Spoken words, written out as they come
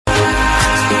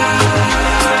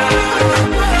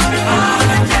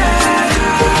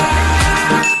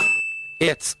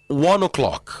It's 1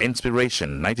 o'clock.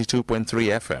 Inspiration 92.3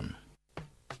 FM.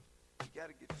 You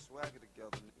gotta get your swagger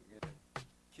together, nigga.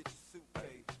 Get your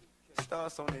suitcase.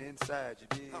 Starts on the inside, you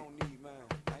dig? I don't need mine.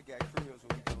 I got cribs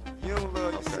when we go. You don't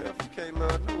love yourself, you can't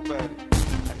love nobody.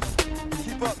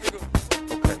 Keep up, nigga.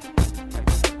 Okay.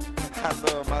 I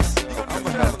love myself. I'm a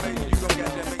hell of a lady. You gon' get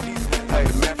that make these things. Hey,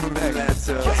 the man from Atlanta,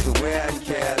 so where I in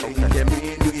Cali. Get me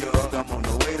in New York, I'm on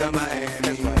the way to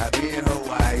Miami. I be in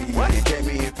Hawaii, you get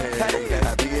me in Paris.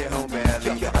 I be at home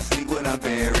badly, I sleep when I'm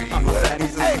buried. What I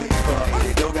need some sleep for,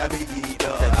 they don't got me eat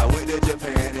up. I went to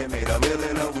Japan and made a meal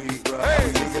in a week, bro.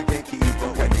 Nigga can't keep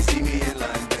up when they see me in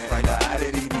London. Like I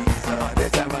did Ibiza,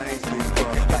 that time I ain't sleep for.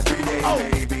 Like 3 days,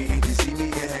 baby, you see me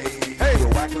in Haiti. Yo,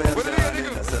 I clap London,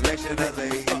 a selection of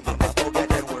ladies. My folk got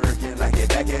that working like it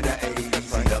back in the 80s.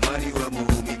 See the money will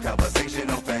move me, conversation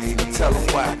on fame. Tell them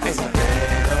why. It's a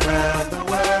man around the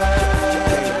world.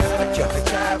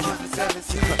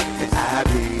 I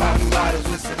be bottles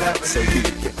with celebrities, so you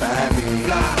can find me.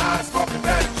 Fly high, smoking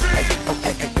better trees.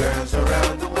 Girls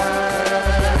around the world,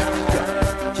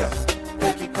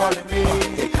 they keep calling me.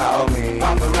 They call me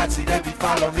paparazzi, they be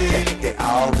following me. They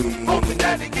all be hoping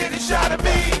that they get a shot of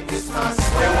me. It's my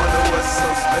swag. They wonder what's so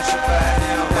special about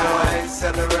him. Now I ain't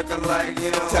selling record like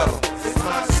him. Tell them it's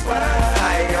my swag.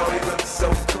 I always look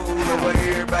so cool. The way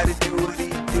everybody do what he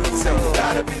do. So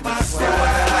gotta be my swag. They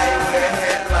wonder how he wear a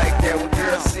hat like that. When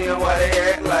girls see him, why they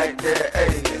act like that?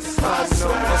 Hey, it's my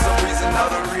swag. For some reason, all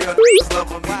the real niggas love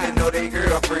him, even though they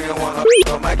girlfriend wanna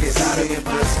them. I get see me in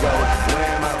Briscoe,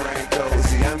 wearing my raincoat.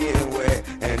 See, I'm getting wet,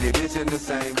 and they bitch in the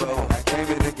same boat. I came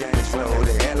in the game slow.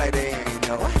 They act like they ain't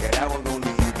know. Yeah, that one gon'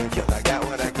 leave until I got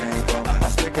what I came for. I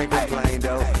still can't complain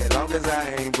though, as long as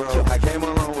I ain't broke. I came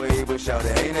a long way, but shout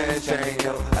it ain't nothing changed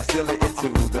though. I still let it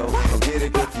too though. Don't get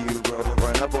it confused, bro.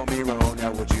 Run up on me wrong.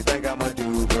 Now what you think I'ma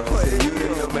do, bro? Say you to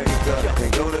your makeup,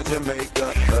 then go to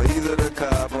Jamaica, or either the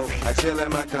Cabo. I chill at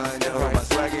my condo. My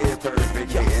swagger is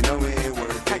perfect, and know it ain't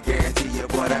worth it. Guarantee you,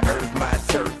 boy, I earth my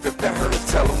turf. If that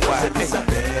hurts, tell them why. It's a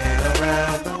been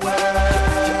around the world.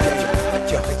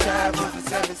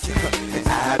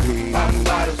 I be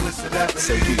bottles with celebrities,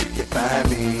 so you can find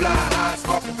me. Fly high,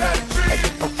 smoking better trees.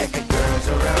 Girls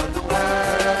around the world,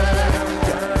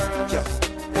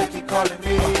 they keep calling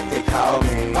me. They call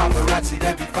me paparazzi,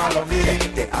 they be following me.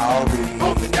 They all be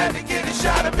hoping that they get a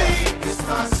shot of me. It's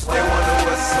my swag. They wonder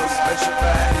what's so special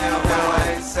about him. Now I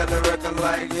ain't selling record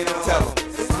like him. Tell them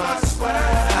it's my swag.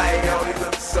 I always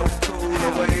look so cool. The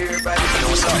way everybody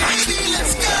knows.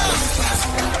 Let's go.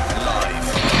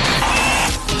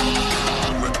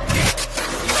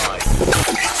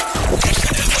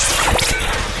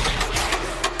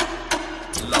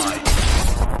 Live.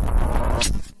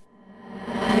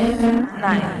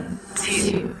 9,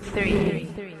 2, 3.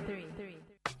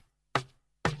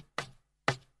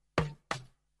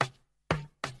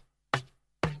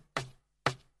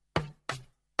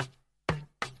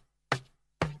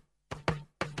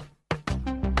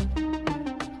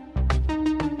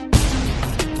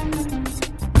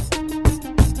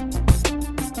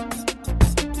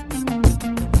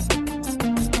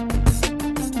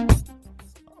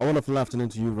 A wonderful afternoon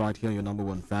to you right here, your number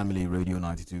one family radio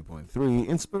 92.3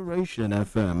 Inspiration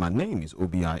FM. My name is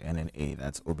OBINNA,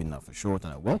 that's Obina for short,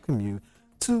 and I welcome you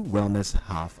to Wellness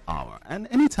Half Hour. And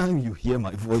anytime you hear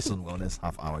my voice on Wellness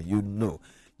Half Hour, you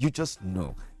just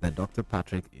know that Dr.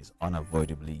 Patrick is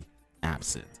unavoidably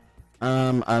absent.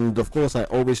 And of course, I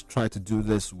always try to do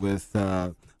this with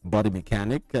Body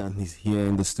Mechanic, and he's here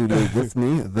in the studio with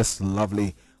me this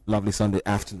lovely Sunday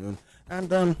afternoon.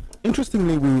 And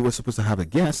interestingly, we were supposed to have a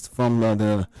guest from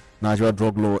the Nigeria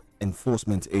Drug Law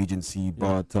Enforcement Agency,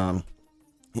 but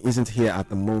he isn't here at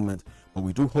the moment. But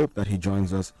we do hope that he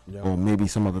joins us, or maybe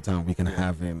some other time we can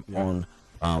have him on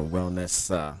Wellness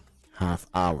Half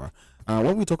Hour.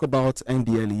 When we talk about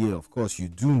NDLEA, of course, you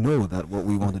do know that what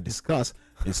we want to discuss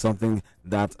is something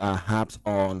that haps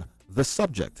on the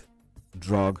subject,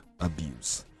 drug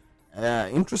abuse.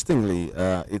 Interestingly,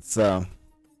 it's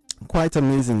quite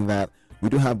amazing that we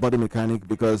do have Body Mechanic,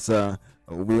 because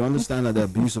we understand that the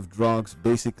abuse of drugs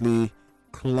basically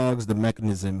clogs the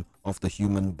mechanism of the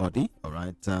human body. All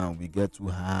right, we get to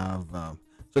have.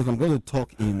 So if I'm going to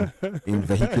talk in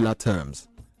vehicular terms,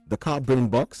 the car brain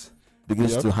box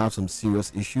begins to have some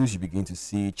serious issues. You begin to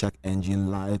see check engine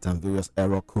light and various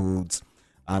error codes,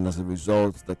 and as a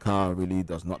result, the car really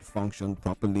does not function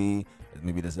properly.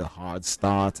 Maybe there's a hard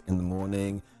start in the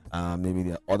morning. Maybe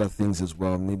there are other things as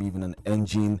well. Maybe even an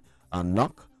engine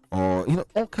knock, or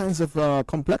all kinds of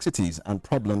complexities and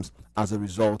problems as a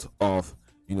result of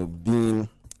being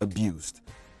abused.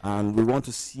 And we want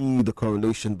to see the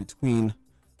correlation between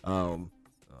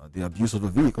the abuse of the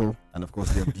vehicle and of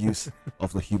course the abuse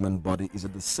of the human body, is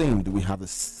it the same? Do we have the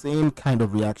same kind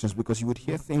of reactions? Because you would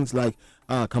hear things like,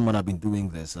 come on, I've been doing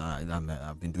this,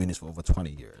 I've been doing this for over 20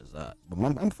 years, but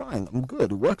I'm fine, I'm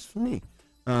good, it works for me,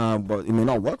 but it may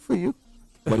not work for you,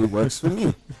 but it works for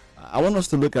me. I want us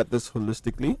to look at this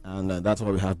holistically, and that's why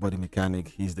we have Body Mechanic.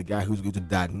 He's the guy who's going to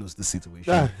diagnose the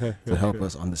situation to help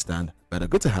us understand better.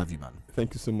 Good to have you, man.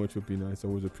 Thank you so much, Obina. It's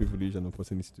always a privilege and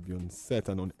opportunity to be on set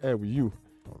and on air with you.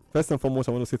 First and foremost,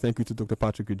 I want to say thank you to Dr.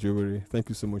 Patrick Ujewere. Thank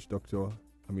you so much, Doctor.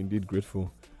 I'm indeed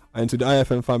grateful. And to the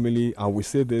IFM family, I will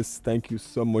say this, thank you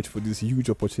so much for this huge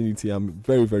opportunity. I'm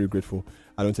very, very grateful.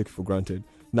 I don't take it for granted.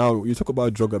 Now, you talk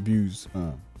about drug abuse.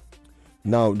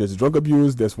 Now, there's drug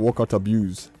abuse, there's workout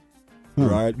abuse.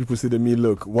 Right? People say to me,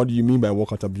 look, what do you mean by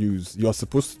workout abuse? You're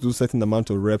supposed to do certain amount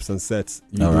of reps and sets.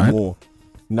 You do more.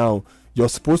 Now, you're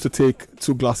supposed to take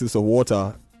 2 glasses of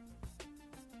water.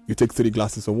 You take 3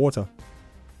 glasses of water.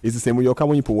 It's the same with your car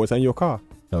when you put water in your car.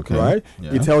 Okay. Right?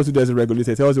 Yeah. It tells you there's a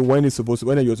regulator. It tells you when you're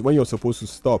supposed to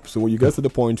stop. So when you get to the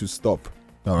point to stop,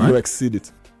 you exceed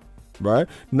it. Right?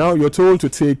 Now you're told to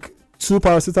take 2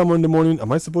 paracetamol in the morning.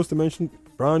 Am I supposed to mention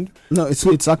brand? No,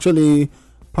 it's actually,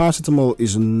 paracetamol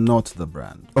is not the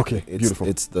brand. Okay, beautiful.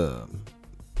 It's the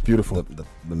beautiful. The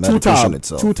medication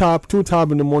itself. 2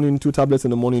 tab in the morning, 2 tablets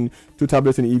in the morning, 2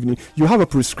 tablets in the evening. You have a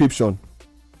prescription.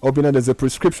 Obina, there's a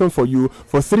prescription for you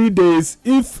for 3 days.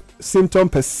 If symptom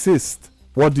persist,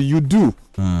 what do you do?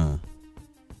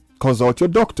 Consult your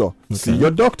doctor. Okay. See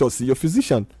your doctor. See your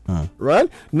physician. Right?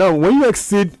 Now, when you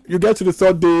exceed, you get to the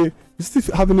 3rd day, you're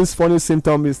still having this funny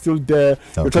symptom, it's still there.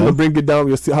 You're trying to bring it down,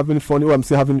 you're still having funny, I'm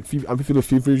still having I'm feeling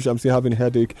feverish, I'm still having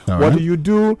headache. What do you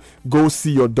do? Go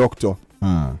see your doctor.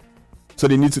 So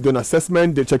they need to do an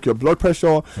assessment, they check your blood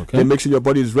pressure, they make sure your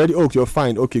body is ready. Okay, you're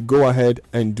fine. Okay, go ahead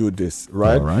and do this.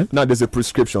 Right? Now there's a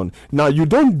prescription. Now you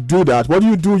don't do that. What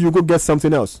do? You go get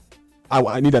something else.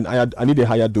 I need a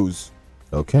higher dose.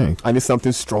 Okay. I need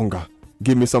something stronger.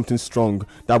 Give me something strong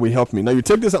that will help me. Now you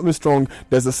take this something strong,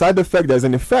 there's a side effect, there's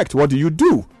an effect. What do?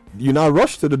 You now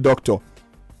rush to the doctor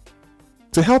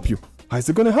to help you. How is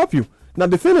it going to help you? Now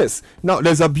the thing is, now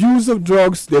there's abuse of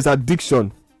drugs, there's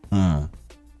addiction.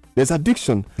 There's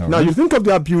addiction. Now you think of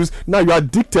the abuse, now you're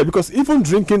addicted, because even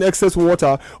drinking excess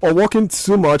water or walking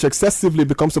too much excessively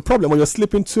becomes a problem. When you're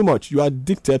sleeping too much, you're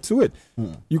addicted to it.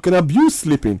 You can abuse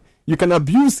sleeping. You can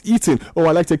abuse eating. Oh,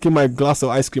 I like taking my glass of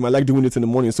ice cream. I like doing it in the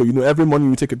morning. So, every morning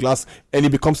you take a glass and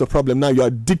it becomes a problem. Now you're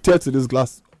addicted to this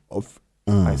glass of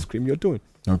ice cream you're doing.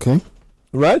 Okay.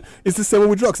 Right? It's the same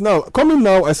with drugs. Now,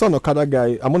 I saw an Okada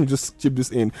guy. I'm going to just chip this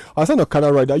in. I saw an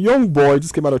Okada rider. A young boy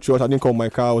just came out of church. I didn't call my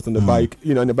car. I was on the bike.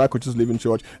 In the bike, was just leaving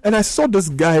church. And I saw this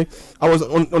guy. I was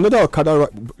on another Okada,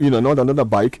 not another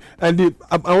bike. And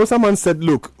another man said,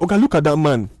 look at that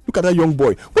man. Look at that young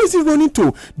boy. Where is he running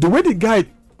to? The way the guy...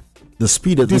 The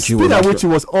speed at which he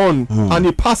was on, and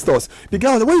he passed us. The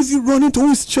guy was like, where is he running to?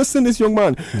 Who is chasing this young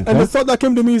man? Okay. And the thought that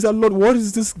came to me is that, Lord, what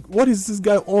is this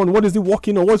guy on? What is he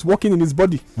walking on? What's walking in his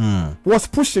body? What's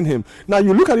pushing him? Now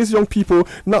you look at these young people.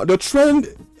 Now the trend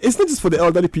is not just for the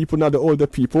elderly people, now the older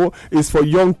people, it's for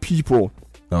young people.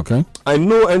 Okay. I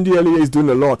know NDLEA is doing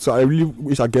a lot, so I really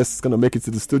wish our guests is gonna make it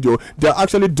to the studio. They're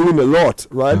actually doing a lot,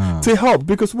 right? To help,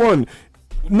 because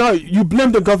now you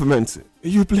blame the government.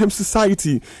 You blame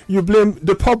society, you blame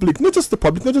the public, not just the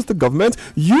public, not just the government,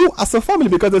 you as a family,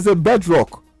 because there's a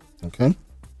bedrock. Okay.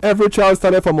 Every child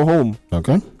started from a home.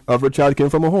 Okay. Every child came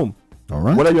from a home. All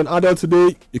right. Whether you're an adult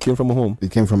today, you came from a home. You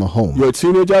came from a home. You're a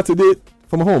teenager today,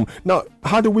 from a home. Now,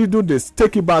 how do we do this?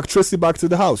 Take it back, trace it back to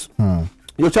the house.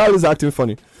 Your child is acting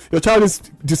funny. Your child is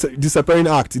disappearing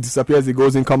act. He disappears, he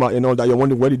goes in, come out and all that. You're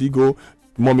wondering, where did he go?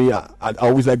 Mommy, I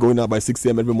always like going out by 6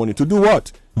 a.m. every morning. To do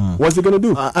what? What's he going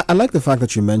to do? I like the fact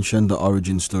that you mentioned the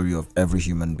origin story of every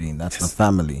human being. That's the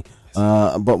family.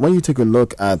 But when you take a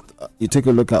look at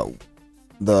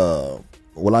the,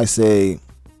 will I say,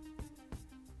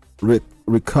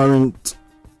 recurrent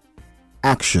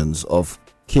actions of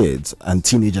kids and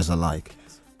teenagers alike,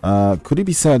 could it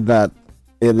be said that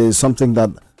it is something that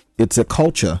it's a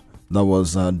culture that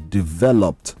was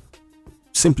developed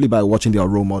simply by watching their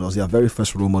role models, their very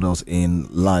first role models in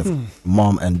life,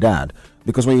 mom and dad?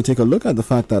 Because when you take a look at the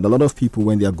fact that a lot of people,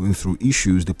 when they are going through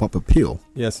issues, they pop a pill.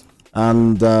 Yes.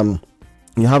 And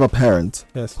you have a parent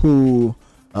who,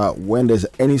 when there's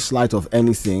any slight of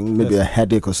anything, maybe a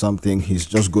headache or something, he's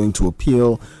just going to a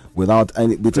pill without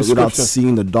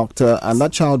seeing the doctor, and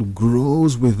that child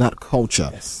grows with that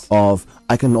culture of,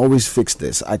 I can always fix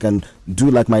this, I can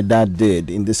do like my dad did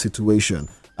in this situation.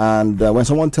 And when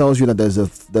someone tells you that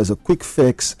there's a quick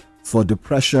fix for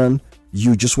depression,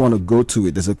 you just want to go to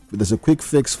it. There's a quick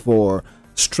fix for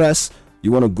stress,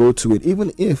 you want to go to it,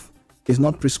 even if it's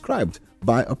not prescribed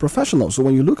by a professional. So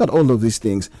when you look at all of these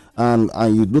things, and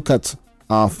you look at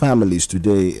our families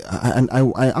today, and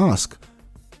I ask,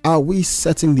 are we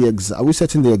setting the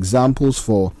examples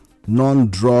for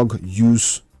non-drug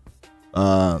use,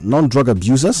 non-drug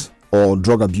abusers, or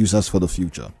drug abusers for the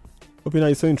future?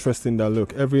 Obina, it's so interesting that,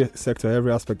 look, every sector,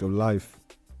 every aspect of life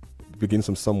begins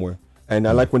from somewhere. And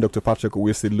I like when Dr. Patrick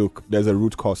always said, look, there's a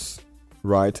root cause,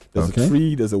 right? There's a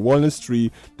tree, there's a wellness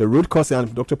tree. The root cause,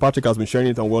 and Dr. Patrick has been sharing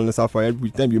it on Wellness Alpha. Every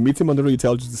time you meet him on the road, he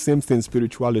tells you the same thing: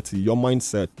 spirituality, your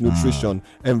mindset, nutrition,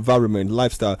 environment,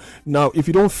 lifestyle. Now, if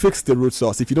you don't fix the root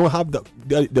source, if you don't have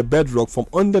the bedrock from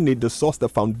underneath the source, the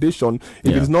foundation,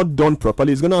 if it's not done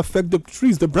properly, it's going to affect the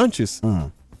trees, the branches.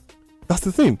 That's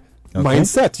the thing. Okay.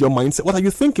 Mindset, your mindset. What are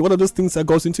you thinking? What are those things that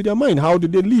goes into their mind? How do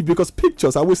they live? Because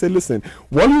pictures, I always say, listen,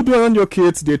 what you do around your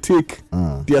kids, they take,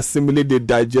 they assimilate, they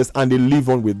digest, and they live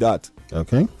on with that.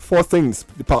 Okay. 4 things: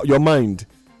 your mind,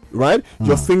 right?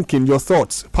 Your thinking, your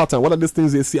thoughts, pattern. What are these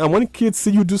things they see? And when kids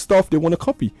see you do stuff, they want to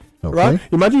copy, right?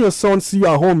 Imagine your son see you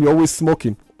at home, you're always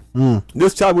smoking.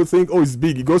 This child will think, oh, it's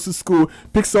big. He goes to school,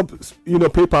 picks up,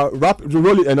 paper,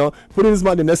 roll it, and put it in his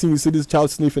mouth. The next thing you see this child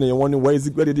sniffing, and you're wondering,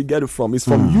 where did he get it from? It's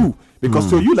from you, because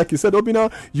to you, like you said, Obina,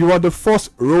 you are the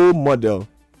first role model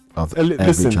of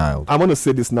every child. I'm gonna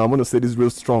say this now. I'm gonna say this real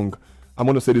strong. I'm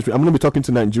gonna be talking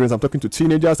to Nigerians. I'm talking to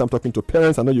teenagers. I'm talking to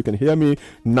parents. I know you can hear me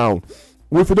now.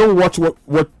 If we don't watch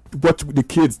what the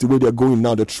kids, the way they're going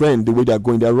now, the trend, the way they're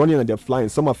going, they're running and they're flying.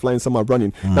 Some are flying, some are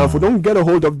running. Now, if we don't get a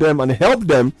hold of them and help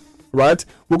them, right,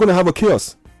 we're going to have a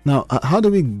chaos. Now, how do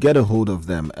we get a hold of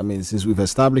them? I mean, since we've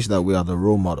established that we are the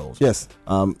role models. Yes.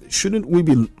 Shouldn't we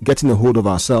be getting a hold of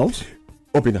ourselves?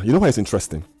 Obina, you know why it's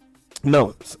interesting?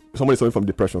 Now, somebody suffering from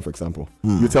depression, for example.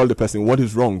 You tell the person what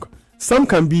is wrong. Some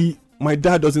can be, my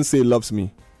dad doesn't say he loves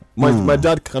me. My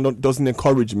dad doesn't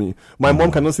encourage me. My mom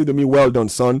cannot say to me, well done,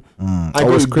 son. I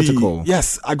got a critical. B.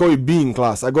 Yes, I got a B in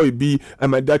class. I got a B,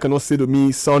 and my dad cannot say to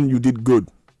me, son, you did good,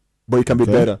 but you can be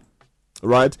better,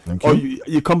 right? Or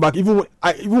you come back, even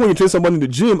when you train someone in the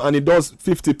gym and he does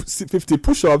 50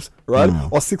 push-ups, right,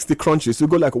 or 60 crunches, you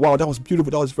go like, wow, that was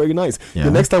beautiful, that was very nice. The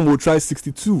next time we'll try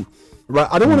 62. Right,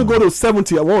 I don't want to go to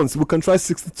 70 at once. We can try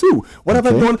 62. What have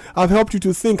I done? I've helped you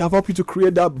to think. I've helped you to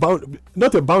create that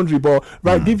not a boundary, but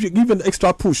right, give an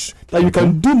extra push that you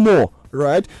can do more.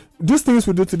 Right, these things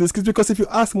we do to these kids, because if you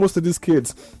ask most of these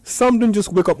kids, some don't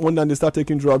just wake up one day and they start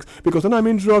taking drugs. Because when I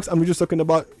mean drugs, I'm just talking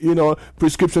about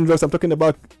prescription drugs. I'm talking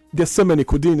about, there's so many.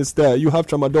 Codeine is there. You have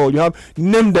tramadol. You have,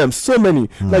 name them, so many.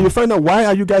 Now you find out, why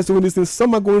are you guys doing these things?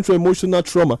 Some are going through emotional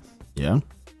trauma. Yeah,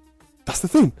 that's the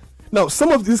thing. Now,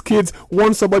 some of these kids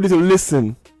want somebody to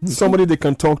listen, somebody they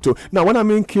can talk to. Now, when I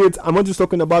mean kids, I'm not just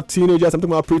talking about teenagers, I'm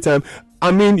talking about pre-time.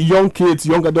 I mean young kids,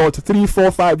 young adults, 3,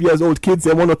 4, 5 years old kids,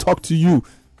 they want to talk to you.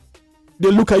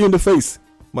 They look at you in the face.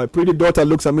 My pretty daughter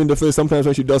looks at me in the face sometimes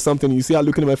when she does something. You see her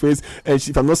looking in my face, and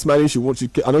if I'm not smiling,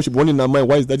 I know she's wondering in her mind,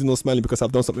 why is daddy not smiling? Because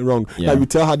I've done something wrong. Now you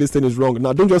tell her this thing is wrong.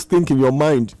 Now don't just think in your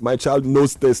mind, my child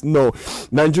knows this. No,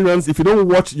 Nigerians, if you don't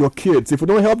watch your kids, if you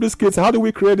don't help these kids, how do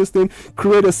we create this thing?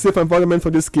 Create a safe environment for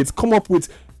these kids. Come up with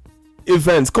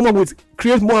events.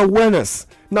 Create more awareness.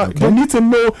 Now they need to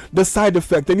know the side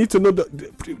effect. They need to know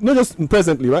not just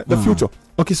presently, right? The future.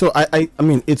 Okay, so I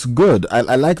mean, it's good. I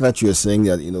like that you're saying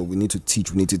that we need to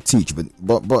teach,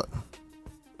 but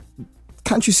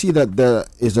can't you see that there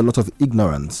is a lot of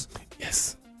ignorance?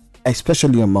 Yes,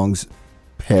 especially amongst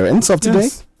parents of today,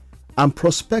 and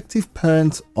prospective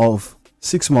parents of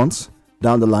 6 months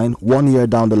down the line, 1 year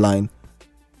down the line,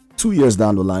 2 years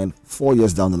down the line, 4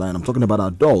 years down the line. I'm talking about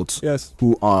adults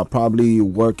who are probably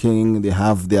working, they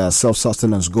have their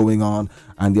self-sustenance going on,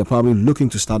 and they're probably looking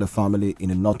to start a family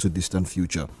in a not too distant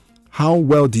future. How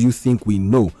well do you think we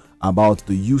know about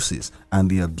the uses and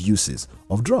the abuses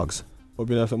of drugs?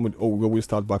 We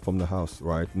start back from the house,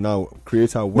 right? Now,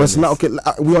 create awareness. Well, okay,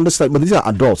 we understand, but these are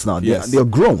adults now. They are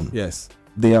grown. Yes.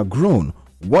 They are grown.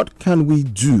 What can we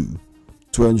do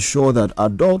to ensure that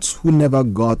adults who never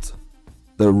got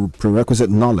the prerequisite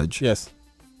knowledge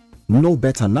know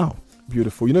better now?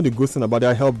 Beautiful. You know the good thing about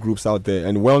there are help groups out there,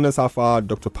 and Wellness Alpha,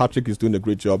 Dr. Patrick is doing a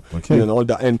great job and all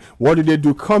that. And what do they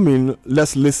do? Come in,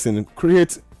 let's listen,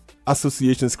 create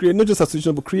associations, create not just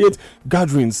associations, but create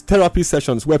gatherings, therapy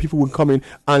sessions where people will come in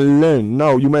and learn.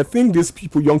 Now you might think these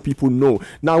people, young people, know.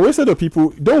 Now instead of people,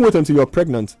 don't wait until you're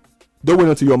pregnant, don't wait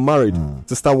until you're married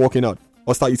to start working out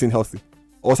or start eating healthy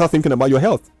or start thinking about your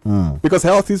health. Because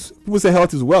people say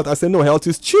health is wealth. I say no, health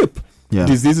is cheap.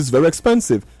 Disease is very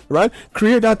expensive, right?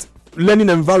 Create that learning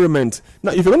environment.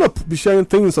 Now, if you're going to be sharing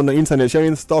things on the internet,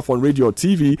 sharing stuff on radio or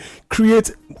TV,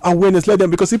 create awareness, let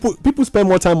them, because people spend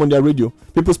more time on their radio,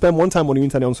 people spend more time on the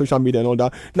internet, on social media and all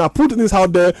that. Now, put this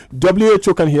out there.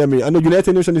 WHO can hear me. I know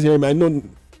United Nations is hearing me.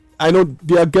 I know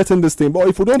they are getting this thing, but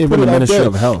if we don't even put it the out Ministry there,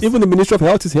 of Health, even the Ministry of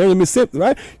Health is hearing me,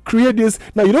 right? Create this.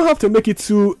 Now, you don't have to make it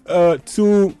too how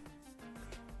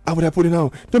would I put it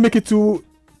now? Don't make it too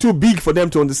big for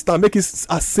them to understand. Make it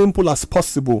as simple as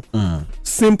possible.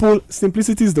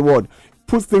 Simplicity is the word.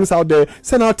 Put things out there.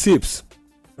 Send out tips,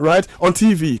 right? On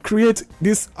TV. Create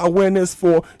this awareness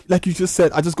for, like you just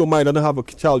said, I just got married, I don't have a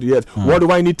child yet. What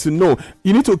do I need to know?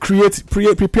 You need to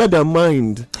prepare their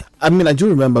mind. I mean, I do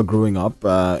remember growing up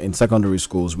in secondary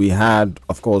schools, we had,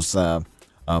 of course,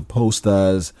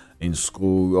 posters in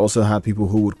school. We also had people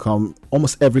who would come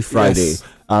almost every Friday.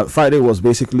 Yes. Friday was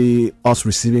basically us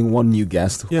receiving one new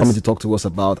guest coming to talk to us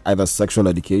about either sexual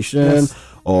education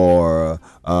or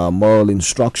moral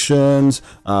instructions.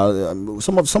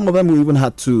 Some of them we even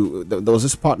had to. There was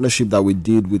this partnership that we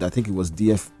did with, I think it was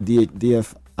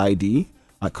DFID.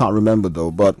 I can't remember though,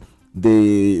 but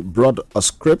they brought a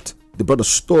script. They brought a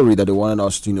story that they wanted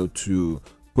us to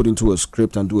put into a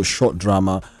script and do a short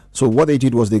drama. So what they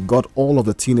did was they got all of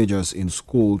the teenagers in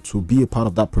school to be a part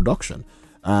of that production.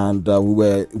 And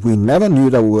we never knew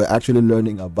that we were actually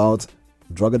learning about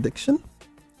drug addiction.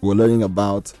 We were learning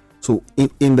about, so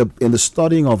in the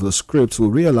studying of the scripts, we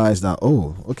realized that,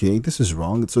 oh, okay, this is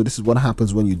wrong. So this is what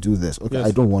happens when you do this. Okay,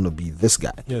 I don't want to be this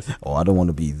guy, or I don't want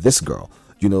to be this girl,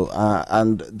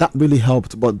 and that really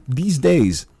helped. But these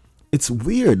days, it's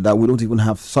weird that we don't even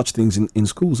have such things in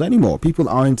schools anymore. People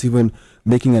aren't even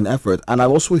making an effort. And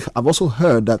I've also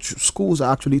heard that schools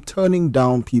are actually turning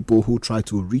down people who try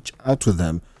to reach out to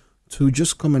them to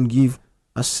just come and give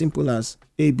as simple as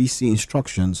ABC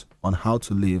instructions on how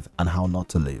to live and how not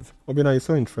to live. Obina, it's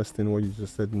so interesting what you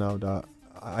just said now, that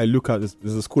I look at this.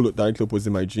 There's a school directly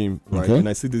opposite my gym, right? Okay. And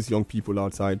I see these young people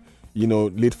outside,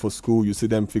 late for school. You see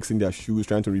them fixing their shoes,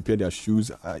 trying to repair their shoes.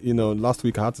 Last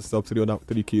week I had to stop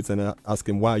 3 kids and I asked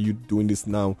them, why are you doing this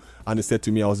now? And they said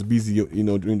to me, I was busy,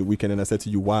 during the weekend. And I said to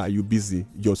you, why are you busy?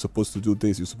 You're supposed to do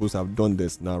this. You're supposed to have done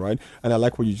this now, right? And I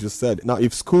like what you just said. Now,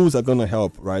 if schools are going to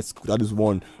help, right, that is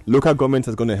one. Local government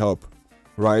is going to help,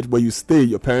 right? Where you stay,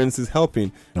 your parents is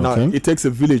helping. Okay. Now, it takes a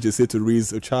village, they say, to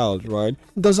raise a child, right?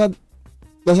 Does that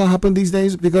happen these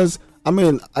days? Because I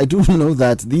mean, I do know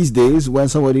that these days when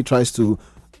somebody tries to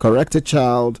correct a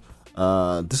child,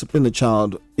 discipline the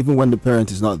child, even when the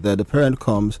parent is not there, the parent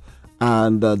comes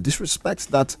and disrespects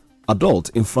that adult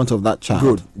in front of that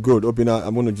child. Good. Obina,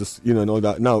 I'm going to just, know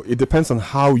that. Now, it depends on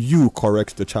how you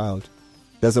correct the child.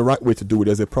 There's a right way to do it.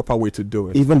 There's a proper way to do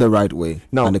it. Even the right way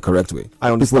and the correct way.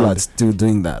 I understand. People are still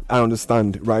doing that. I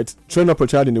understand, right? Train up a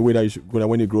child in a way that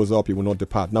when he grows up, he will not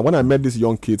depart. Now, when I met these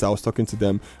young kids, I was talking to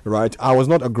them, right? I was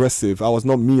not aggressive. I was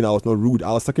not mean. I was not rude.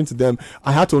 I was talking to them.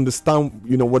 I had to understand,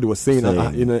 what they were saying.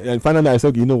 And finally, I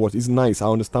said, you know what? It's nice. I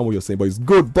understand what you're saying, but it's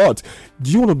good. But do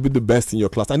you want to be the best in your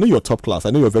class? I know you're top class. I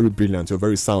know you're very brilliant. You're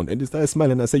very sound. And they started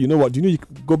smiling. I said, you know what? You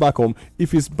go back home.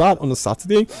 If it's bad on a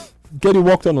Saturday, get it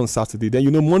worked on Saturday.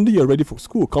 Then Monday you're ready for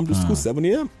school. Come to school 7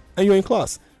 a.m. and you're in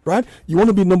class, right? You want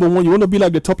to be number one. You want to be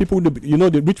like the top people,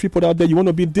 the rich people out there. You want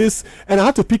to be this. And I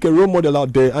had to pick a role model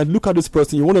out there and look at this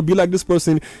person. You want to be like this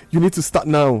person. You need to start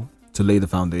now to lay the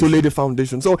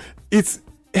foundation. So it's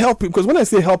helping, because when I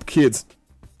say help kids,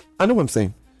 I know what I'm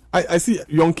saying. I see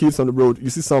young kids on the road. You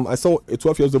see I saw a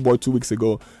 12-year-old boy 2 weeks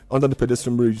ago under the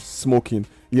pedestrian bridge smoking.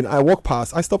 I walked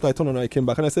past. I stopped. I turned and I came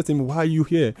back and I said to him, "Why are you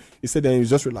here?" He said, "Then he was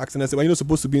just relaxing." I said, "Well, you're not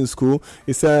supposed to be in school."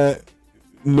 He said,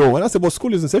 "No." And I said, "Well,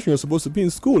 school is in session. You're supposed to be in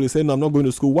school." He said, "No, I'm not going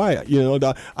to school. Why?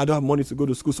 That I don't have money to go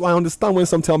to school." So I understand when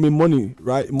some tell me money,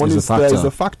 right? Money is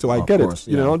a factor. I get it.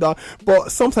 That.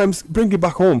 But sometimes bring it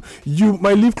back home. You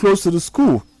might live close to the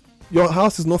school. Your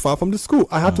house is not far from the school.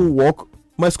 I had to walk.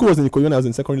 My school was in Ikoyi when I was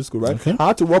in secondary school, right? Okay. I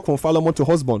had to walk from Falamo to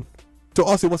Husband. To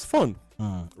us, it was fun.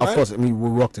 Right? Of course, I mean, we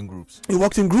walked in groups. We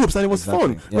walked in groups and it was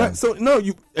fun, right? So now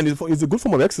it's a good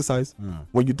form of exercise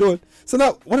when you do it. So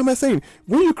now, what am I saying?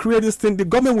 When you create this thing, the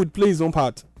government would play its own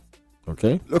part.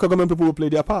 Okay. Local government people will play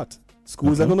their part.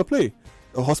 Schools are going to play.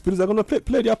 The hospitals are going to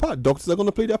play their part. Doctors are going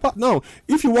to play their part. Now,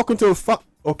 if you walk into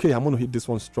okay, I'm going to hit this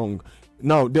one strong.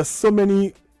 Now, there's so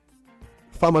many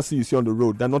pharmacy you see on the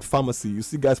road. They're not pharmacy. You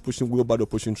see guys pushing wheelbarrow,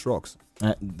 pushing trucks.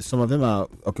 Some of them are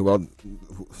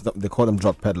they call them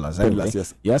drug peddlers.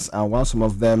 Yes. Yes, and while some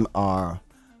of them are,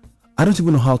 I don't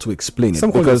even know how to explain it.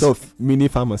 Some call themselves mini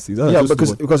pharmacies.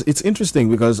 Because it's interesting,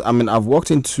 because I mean, I've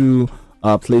walked into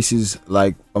places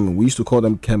like, we used to call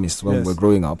them chemists when we were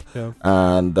growing up,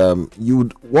 and you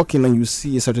would walk in and you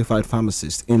see a certified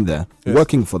pharmacist in there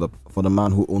working for for the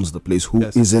man who owns the place, who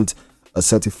Yes. not a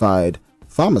certified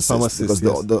pharmacist. Pharmacist, Because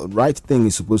yes. the right thing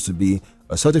is supposed to be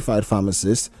a certified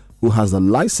pharmacist who has the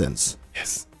license.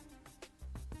 Yes.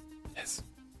 Yes.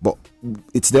 But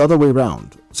it's the other way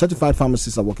around. Certified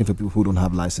pharmacists are working for people who don't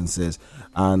have licenses,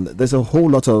 and there's a whole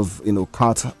lot of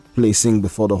cart placing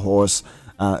before the horse.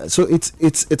 So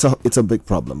it's a big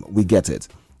problem. We get it,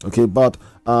 okay. But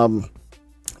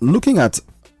looking at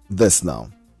this now,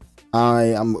 I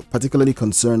am particularly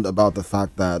concerned about the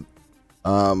fact that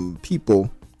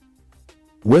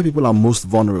where people are most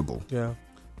vulnerable, Yeah.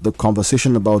 the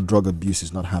conversation about drug abuse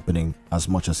is not happening as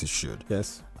much as it should,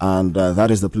 Yes. and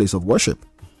that is the place of worship.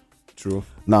 True.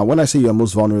 Now, when I say you're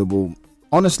most vulnerable,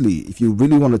 honestly, if you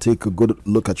really want to take a good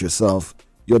look at yourself,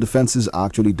 your defenses are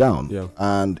actually down. Yeah.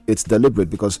 And it's deliberate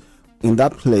because in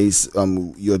that place,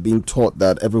 you're being taught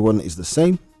that everyone is the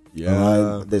same. Yeah.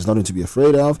 Right? There's nothing to be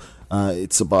afraid of.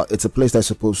 It's a place that's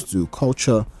supposed to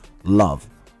culture love,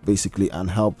 basically, and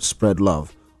help spread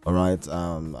love. All right.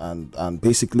 And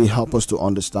basically help us to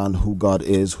understand who God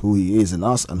is, who He is in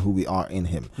us, and who we are in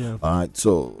Him. Yeah. All right.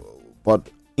 So, but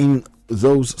in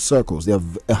those circles, there are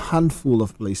a handful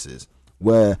of places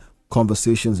where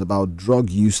conversations about drug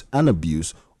use and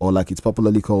abuse, or like it's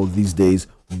popularly called these days,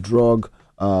 drug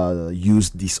use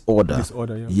disorder.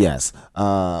 Disorder, yeah. Yes.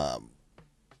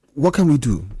 What can we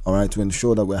do, all right, to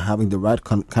ensure that we're having the right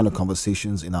kind of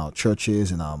conversations in our churches,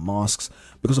 in our mosques?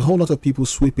 Because a whole lot of people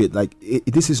sweep it like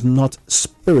this is not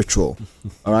spiritual,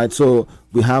 all right? So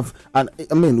we have, and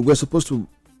I mean, we're supposed to,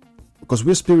 because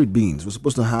we're spirit beings, we're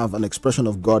supposed to have an expression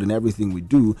of God in everything we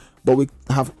do, but we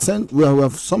have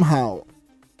somehow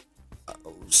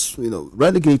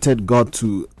relegated God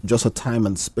to just a time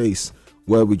and space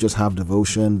where we just have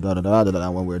devotion,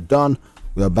 and when we're done,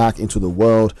 we are back into the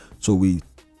world. So we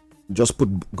just put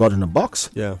God in a box,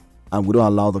 Yeah. and we don't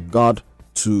allow the God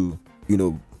to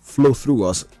flow through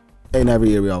us in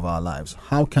every area of our lives.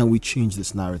 How can we change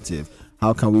this narrative?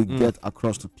 How can we get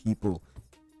across to people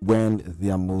when they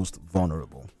are most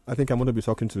vulnerable? I think I'm going to be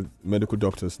talking to medical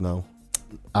doctors now.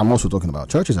 I'm also talking about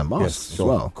churches and mosques as sure.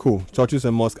 well. Cool. Churches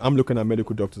and mosques. I'm looking at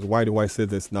medical doctors. Why do I say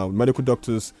this now? Medical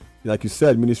doctors, like you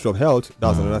said, Ministry of Health,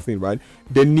 that's another thing, right?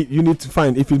 You need to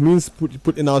find, if it means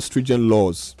put in our stringent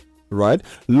laws, right?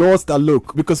 Laws that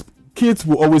look, because kids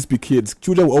will always be kids,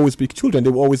 children will always be children, they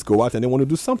will always go out and they want to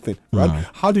do something, right?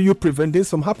 How do you prevent this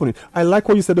from happening? I like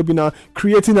what you said, Obina,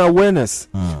 creating awareness.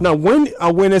 Now, when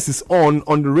awareness is on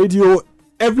the radio,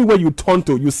 everywhere you turn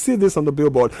to, you see this on the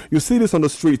billboard, you see this on the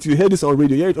street, you hear this on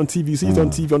radio, you hear it on TV, you see it on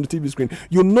TV, on the TV screen.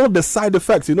 You know the side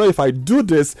effects. You know, if I do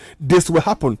this, this will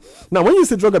happen. Now, when you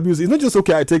say drug abuse, it's not just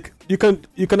okay. You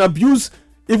can abuse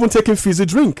even taking fizzy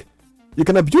drink. You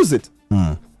can abuse it.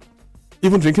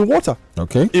 Even drinking water.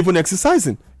 Okay. Even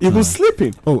exercising. Even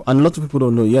sleeping. Oh, and a lot of people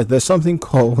don't know. Yes, there's something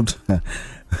called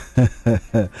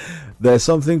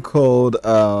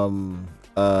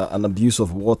an abuse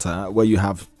of water, where you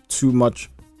have too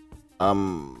much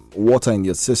water in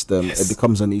your system. Yes. It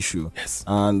becomes an issue. Yes.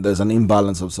 And there's an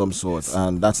imbalance of some sort,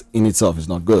 and that's in itself is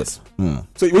not good. So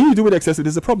when you do it excessive,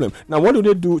 there's a problem. Now, what do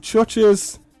they do?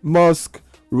 Churches, mosque,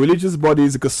 religious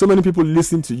bodies, because so many people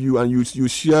listen to you, and you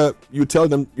share, you tell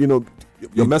them,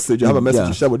 your message, you have a message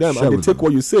to share with them, and they take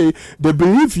what you say, they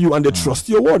believe you, and they trust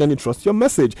your word, and they trust your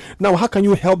message. Now, how can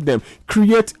you help them?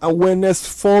 Create awareness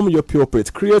from your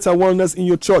pulpit, create awareness in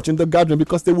your church, in the gathering,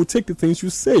 because they will take the things you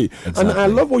say. Exactly. And I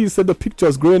love what you said, the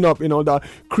pictures growing up, that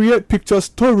create picture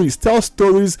stories, tell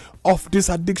stories of this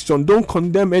addiction. Don't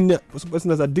condemn any person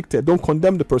that's addicted. Don't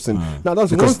condemn the person. Now, that's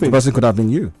one Because the thing. person could have been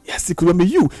you. Yes, it could be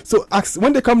you. So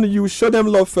when they come to you, show them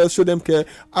love first, show them care,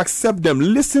 accept them,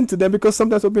 listen to them, because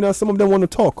sometimes some of them want to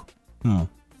talk.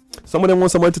 Some of them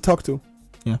want somebody to talk to.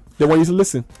 Yeah. They want you to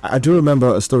listen. I do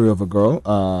remember a story of a girl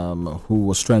who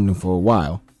was trending for a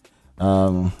while.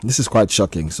 This is quite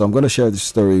shocking. So I'm going to share this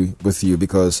story with you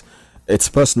because it's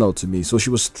personal to me. So she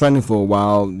was trending for a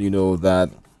while, that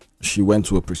she went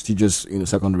to a prestigious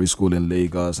secondary school in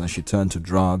Lagos, and she turned to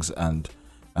drugs and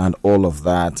all of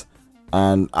that.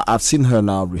 And I've seen her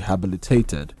now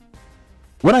rehabilitated.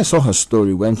 When I saw her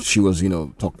story, when she was, it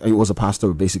was a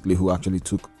pastor basically who actually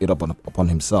took it upon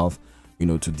himself,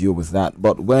 to deal with that.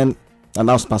 But and that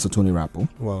was Pastor Tony Rappo.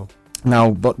 Wow.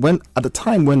 Now, but at the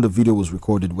time when the video was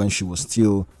recorded, when she was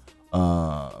still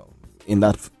in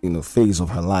that phase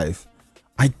of her life,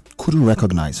 I couldn't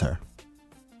recognize her.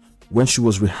 When she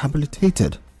was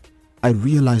rehabilitated, I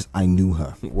realized I knew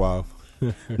her. Wow.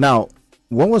 Now,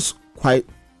 what was quite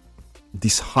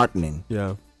disheartening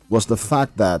Yeah. was the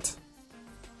fact that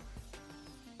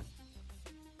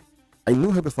I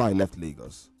knew her before I left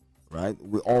Lagos, right?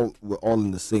 We're all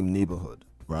in the same neighborhood,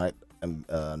 right? And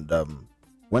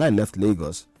when I left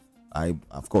Lagos, I,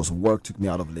 of course, work took me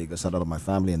out of Lagos, out of my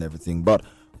family and everything. But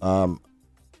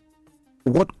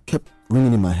what kept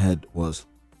ringing in my head was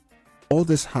all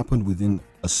this happened within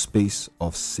a space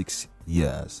of 6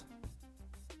 years.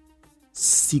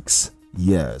 6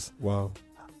 years. Wow.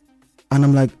 And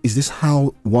I'm like, is this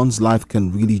how one's life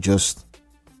can really just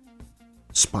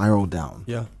spiral down?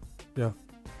 Yeah.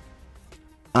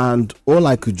 And all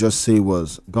I could just say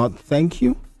was, God, thank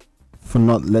you for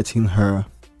not letting her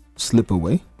slip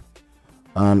away.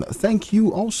 And thank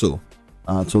you also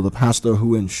to the pastor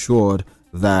who ensured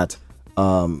that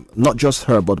not just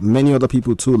her, but many other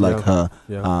people too, like her,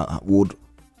 would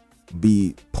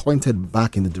be pointed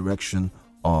back in the direction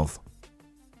of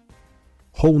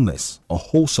wholeness or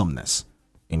wholesomeness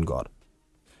in God.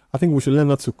 I think we should learn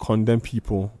not to condemn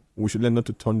people. We should learn not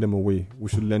to turn them away. We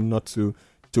should learn not to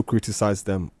criticize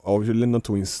them, or we should learn not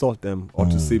to insult them or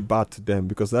to say bad to them,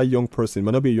 because that young person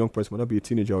might not be a young person, might not be a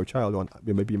teenager or a child, or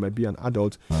maybe might be an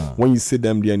adult. When you see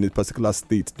them there in a particular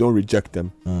state, don't reject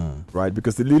them, right?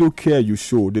 Because the little care you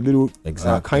show, the little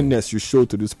kindness you show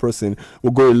to this person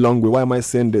will go a long way. Why am I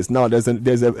saying this? Now there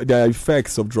are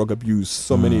effects of drug abuse,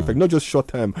 so many effects, not just short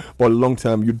term but long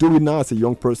term. You do it now as a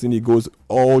young person, it goes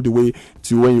all the way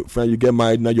to when you get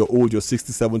married. Now you're old, you're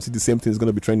 60, 70, the same thing is going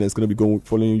to be trending, it's going to be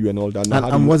following you and all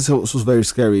that. And what's also very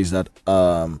scary is that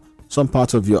some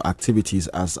parts of your activities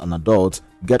as an adult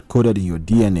get coded in your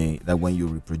DNA, that when you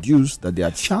reproduce, that there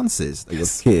are chances that your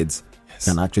kids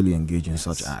can actually engage in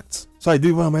such acts. So what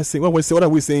am I saying? What are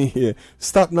we saying here?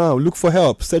 Start now, look for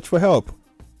help, search for help.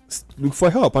 Look for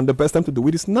help, and the best time to do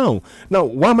it is now. Now,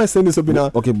 why am I saying this,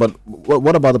 Obina? Okay, but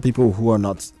what about the people who are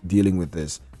not dealing with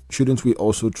this? Shouldn't we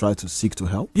also try to seek to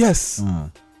help? Yes.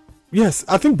 Yes,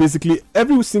 I think basically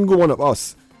every single one of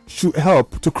us should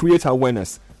help to create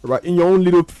awareness, right? In your own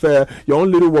little fair, your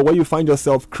own little world where you find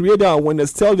yourself, create that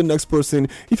awareness. Tell the next person,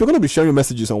 if you're going to be sharing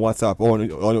messages on WhatsApp or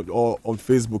on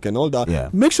Facebook and all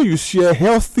that, make sure you share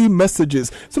healthy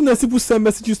messages. Sometimes people send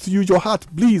messages to you, your heart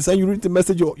bleeds, and you read the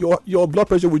message, your blood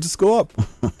pressure will just go up.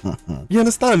 You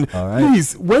understand? All right.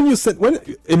 Please, when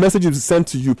a message is sent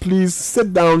to you, please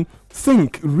sit down,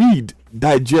 think, read,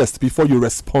 digest before you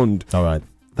respond. All right.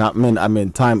 I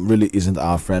mean, time really isn't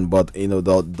our friend, but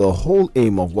the whole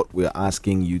aim of what we're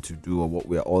asking you to do, or what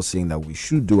we're all saying that we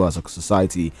should do as a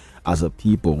society, as a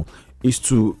people, is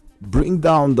to bring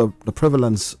down the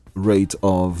prevalence rate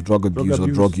of drug abuse or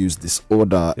drug use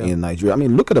disorder in Nigeria. I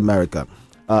mean, look at America.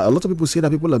 A lot of people say that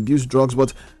people abuse drugs,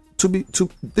 but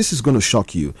this is going to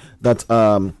shock you that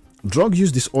drug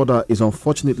use disorder is,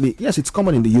 unfortunately, yes, it's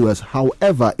common in the US.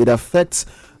 However, it affects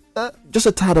just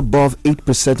a tad above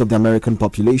 8% of the American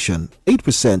population.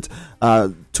 8%.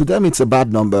 To them, it's a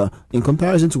bad number. In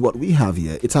comparison to what we have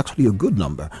here, it's actually a good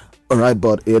number. All right,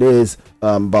 but it is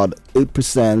about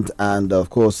 8%. And of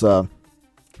course,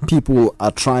 people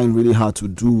are trying really hard to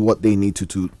do what they need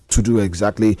to do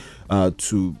exactly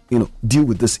to deal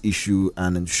with this issue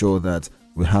and ensure that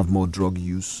we have more drug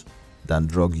use than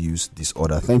drug use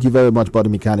disorder. Thank you very much, Body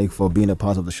Mechanic, for being a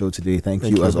part of the show today. Thank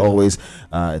you as always.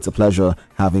 It's a pleasure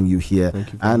having you here.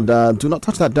 And do not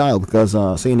touch that dial, because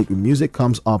Saying It With Music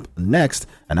comes up next,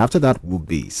 and after that will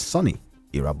be Sunny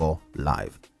Irabo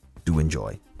live. Do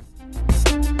enjoy.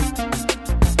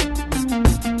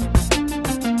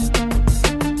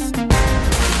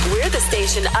 We're the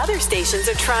station other stations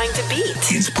are trying to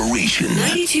beat. Inspiration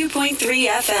 92.3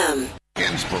 FM.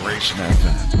 Inspiration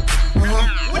FM.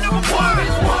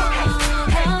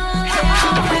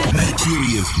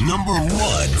 Nigeria's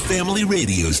 #1 family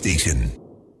radio station.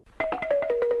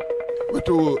 What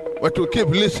to keep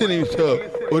listening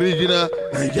to original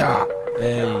Nigeria.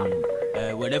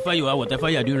 Wherever you are, whatever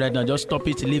you are doing right now, just stop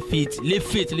it, leave it,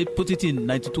 put it in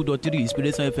 92.3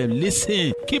 Inspiration FM.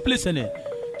 Listen, keep listening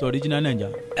to original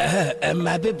Nigeria.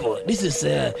 My people, this is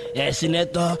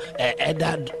Senator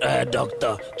Eda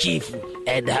Dr. Chief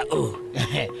Eda O.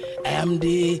 I am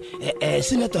the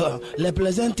senator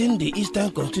representing the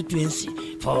Eastern constituency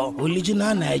for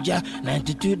original Nigeria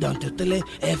 92.3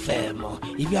 FM.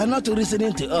 If you are not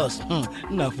listening to us,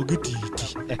 forget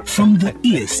it. From the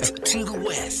east to the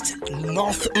west,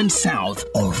 north and south,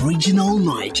 original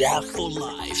Nigeria for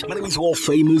life. My name is world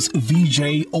famous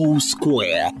VJ O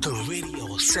Square, the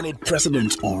Radio Senate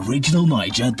President, original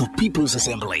Nigeria, the People's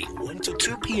Assembly. 1 to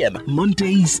 2 p.m.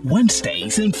 Mondays,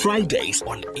 Wednesdays, and Fridays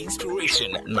on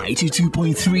Inspiration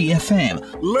 92.3 FM,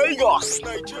 Lagos,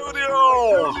 Nigeria.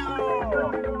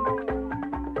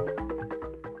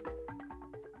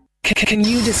 Can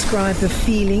you describe the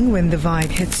feeling when the vibe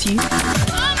hits you? Oh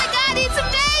my God, it's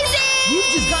amazing!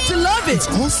 You've just got to love it. It's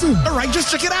awesome. All right,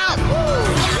 just check it out.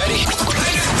 Ready?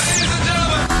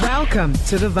 Welcome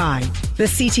to The Vibe, the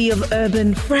city of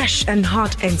urban, fresh and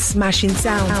hot and smashing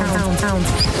sound.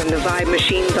 When the Vibe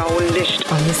machines are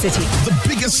unleashed on the city. The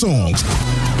biggest songs.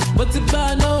 What's it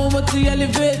about now? What's the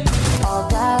elevate? All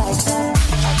that I said, I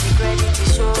be ready to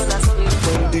show that's what we do.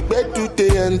 The bed to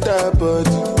the enter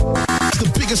body. The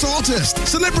biggest artist,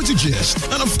 celebrity gist,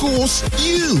 and of course,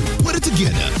 you. Put it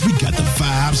together. We got the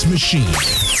Vibes Machine.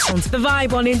 The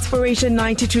Vibe on Inspiration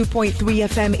 92.3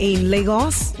 FM in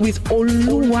Lagos with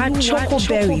Oluwa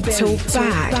Chocoberry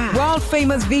Toback. World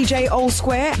famous VJ O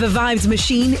Square, The Vibes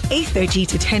Machine, 8:30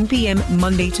 to 10 p.m.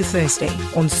 Monday to Thursday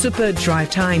on Super Drive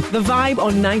Time. The Vibe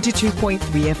on 92.3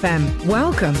 FM.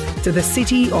 Welcome to the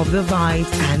city of the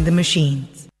vibes and the machines.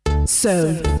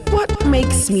 So, what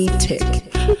makes me tick?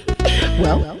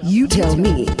 Well, you tell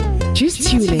me. Just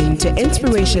tune in to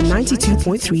Inspiration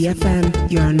 92.3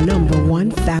 FM, your number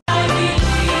one family.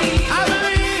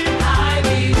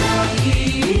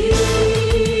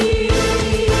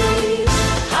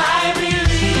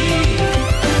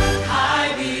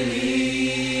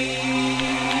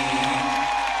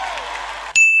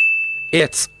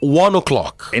 It's 1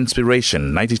 o'clock.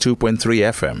 Inspiration 92.3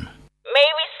 FM.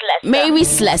 Mary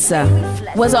Slessor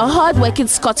was a hard-working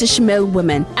Scottish male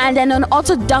woman and an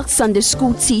unorthodox Sunday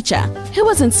school teacher who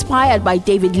was inspired by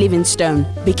David Livingstone,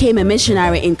 became a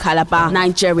missionary in Calabar,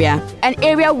 Nigeria, an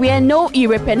area where no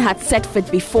European had set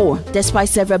foot before, despite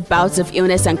several bouts of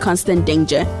illness and constant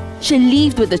danger. She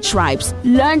lived with the tribes,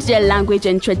 learned their language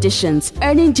and traditions,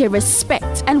 earning their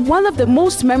respect, and one of the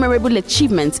most memorable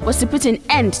achievements was to put an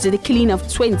end to the killing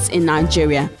of twins in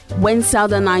Nigeria. When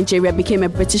southern Nigeria became a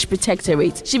British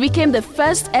protectorate, she became the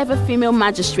first ever female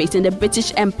magistrate in the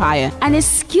British Empire and a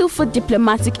skillful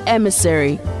diplomatic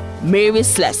emissary. Mary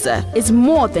Slessor is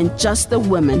more than just a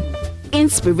woman.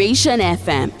 Inspiration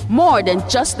FM, more than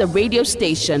just a radio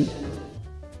station.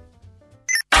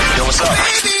 Yo, what's up?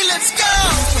 Baby, let's go!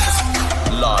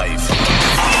 Live.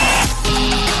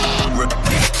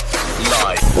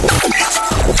 Live.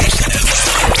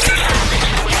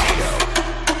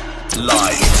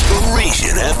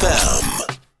 Inspiration FM.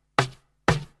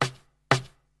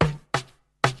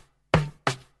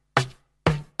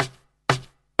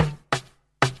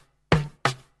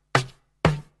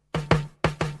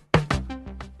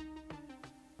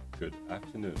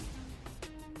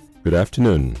 Good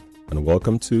afternoon, and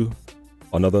welcome to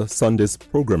another Sunday's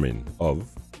programming of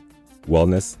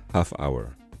Wellness Half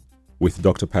Hour with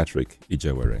Dr. Patrick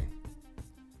Ijewere.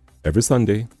 Every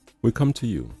Sunday, we come to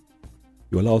you.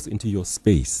 You allow us into your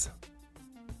space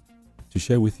to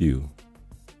share with you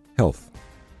health,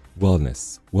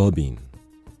 wellness, well-being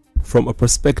from a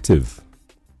perspective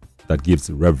that gives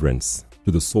reverence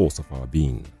to the source of our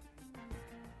being.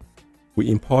 We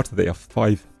impart there are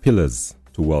 5 pillars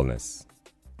to wellness: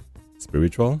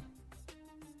 spiritual,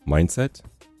 mindset,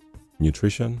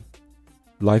 nutrition,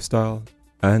 lifestyle,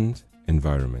 and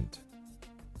environment.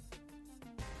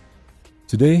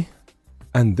 Today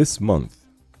and this month,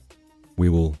 we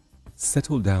will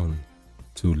settle down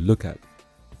to look at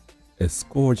a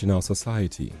scourge in our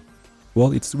society.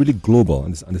 Well, it's really global,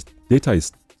 and this data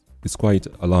is quite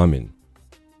alarming.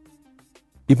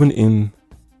 Even in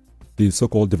the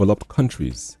so-called developed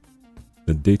countries,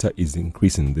 the data is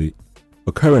increasing. The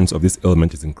occurrence of this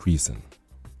ailment is increasing.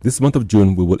 This month of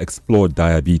June, we will explore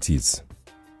diabetes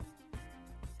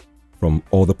from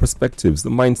all the perspectives: the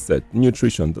mindset,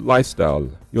 nutrition, the lifestyle,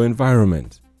 your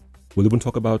environment. We'll even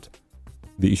talk about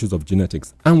the issues of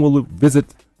genetics, and we'll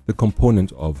visit the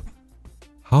component of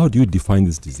how do you define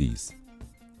this disease.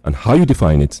 And how you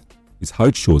define it is how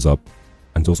it shows up,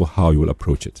 and also how you will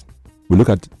approach it. We'll look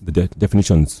at the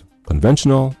definitions: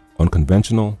 conventional,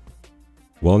 unconventional,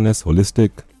 wellness,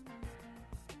 holistic.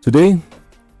 Today,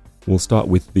 we'll start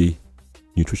with the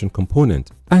nutrition component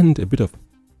and a bit of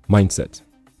mindset.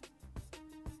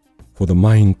 For the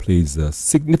mind plays a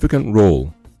significant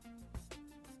role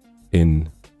in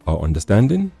our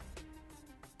understanding,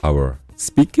 our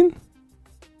speaking,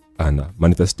 and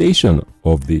manifestation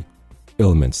of the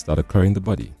ailments that occur in the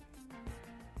body.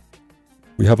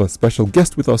 We have a special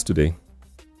guest with us today,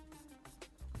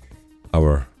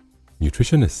 our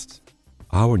nutritionist,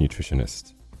 your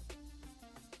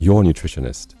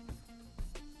nutritionist,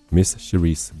 Miss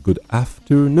Cherise. Good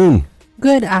afternoon.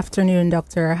 Good afternoon,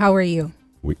 doctor. How are you?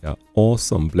 We are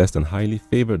awesome, blessed, and highly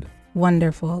favored.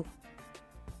 Wonderful.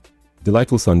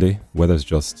 Delightful Sunday. Weather's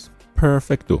just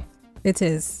perfecto. It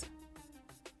is.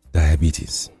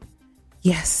 Diabetes.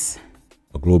 Yes.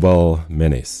 A global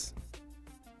menace.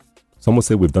 Some will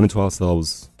say we've done it to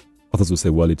ourselves. Others will say,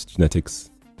 well, it's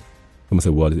genetics. Some will say,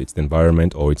 well, it's the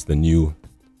environment, or it's the new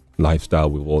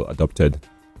lifestyle we've all adopted.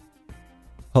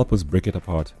 Help us break it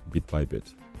apart bit by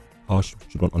bit. how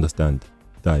should one understand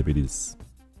diabetes?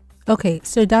 Okay,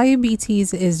 so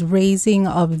diabetes is raising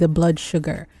of the blood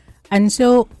sugar. And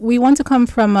so we want to come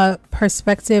from a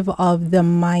perspective of the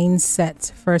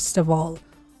mindset, first of all.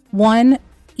 One,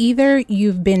 either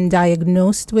you've been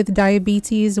diagnosed with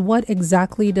diabetes. What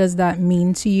exactly does that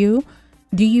mean to you?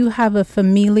 Do you have a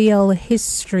familial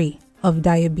history of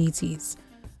diabetes?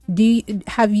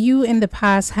 Have you in the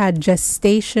past had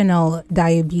gestational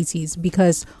diabetes?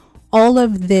 Because all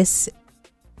of this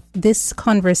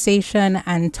conversation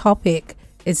and topic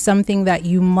is something that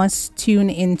you must tune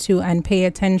into and pay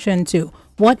attention to.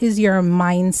 What is your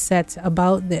mindset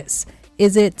about this?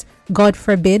 Is it, God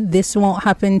forbid, this won't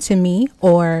happen to me,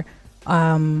 or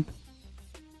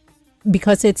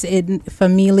because it's in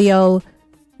familial,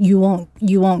 you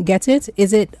won't get it?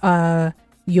 Is it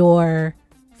your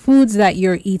foods that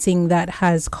you're eating that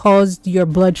has caused your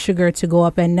blood sugar to go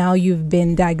up, and now you've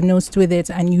been diagnosed with it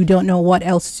and you don't know what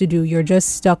else to do? You're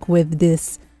just stuck with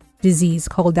this disease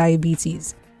called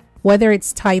diabetes. Whether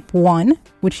it's type 1,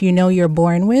 which you know you're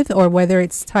born with, or whether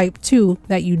it's type 2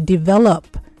 that you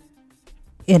develop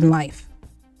in life.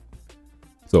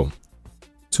 So,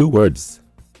 2 words,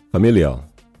 familial.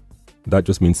 That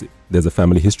just means there's a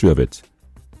family history of it.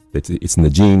 It's in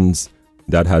the genes.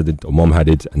 Dad had it, or mom had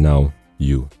it, and now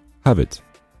you have it.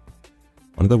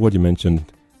 Another word you mentioned,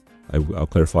 I'll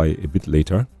clarify a bit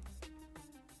later.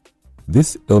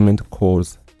 This ailment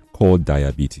called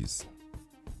diabetes.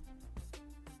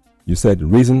 You said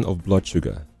raising of blood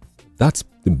sugar. That's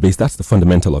the base, that's the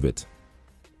fundamental of it.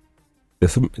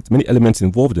 There's many elements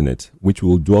involved in it, which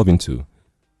we'll delve into.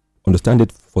 Understand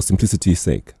it for simplicity's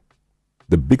sake.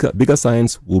 The bigger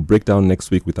science we'll break down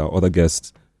next week with our other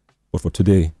guests, but for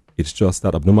today, it's just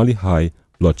that abnormally high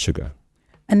blood sugar.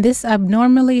 And this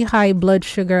abnormally high blood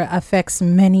sugar affects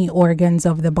many organs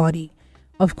of the body.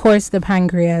 Of course, the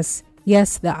pancreas,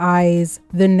 yes, the eyes,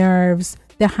 the nerves,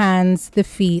 the hands, the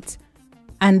feet.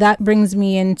 And that brings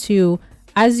me into,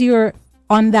 as you're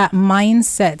on that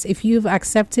mindset, if you've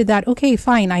accepted that, okay,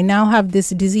 fine, I now have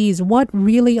this disease, what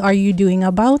really are you doing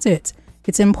about it?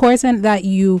 It's important that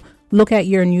you look at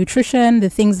your nutrition, the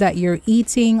things that you're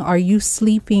eating. Are you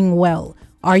sleeping well?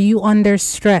 Are you under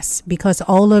stress? Because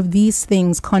all of these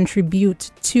things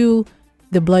contribute to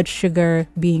the blood sugar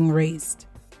being raised.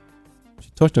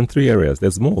 She touched on 3 areas.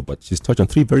 There's more, but she's touched on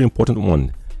 3 very important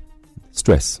ones.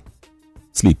 Stress,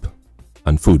 sleep,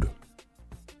 and food.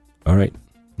 All right,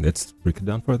 let's break it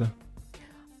down further.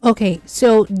 Okay,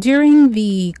 so during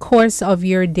the course of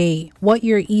your day, what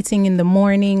you're eating in the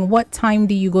morning, what time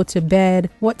do you go to bed?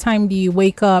 What time do you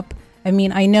wake up? I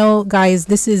mean, I know, guys,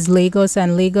 this is Lagos,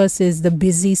 and Lagos is the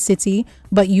busy city,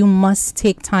 but you must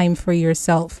take time for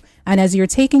yourself. And as you're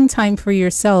taking time for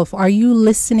yourself, are you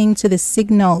listening to the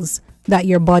signals that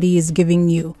your body is giving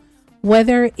you?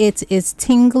 Whether it is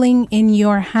tingling in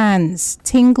your hands,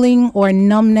 tingling or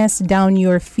numbness down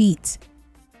your feet.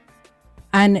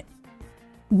 And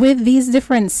with these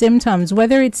different symptoms,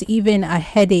 whether it's even a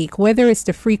headache, whether it's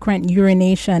the frequent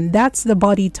urination, that's the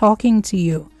body talking to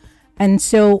you. And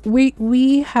so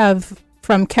we have,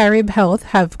 from Carib Health,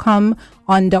 have come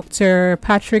on Dr.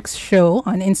 Patrick's show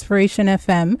on Inspiration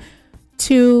FM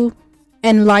to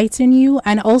enlighten you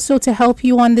and also to help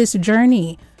you on this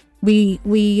journey.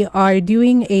 We are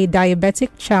doing a diabetic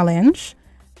challenge,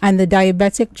 and the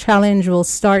diabetic challenge will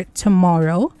start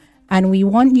tomorrow, and we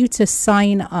want you to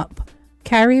sign up.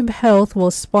 Carib Health will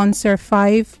sponsor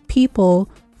 5 people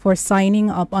for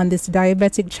signing up on this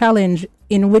diabetic challenge,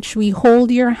 in which we hold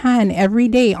your hand every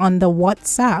day on the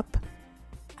WhatsApp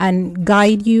and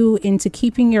guide you into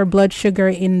keeping your blood sugar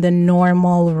in the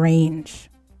normal range.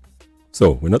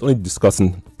 So we're not only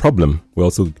discussing problem, we're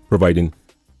also providing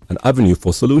an avenue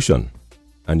for solution.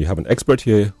 And you have an expert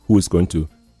here who is going to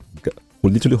who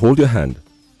literally hold your hand.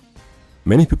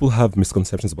 Many people have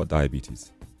misconceptions about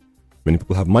diabetes. Many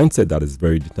people have mindset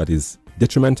that is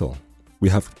detrimental. We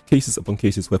have cases upon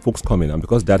cases where folks come in, and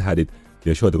because dad had it,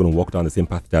 they're sure they're going to walk down the same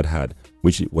path dad had,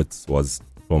 which was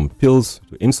from pills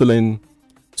to insulin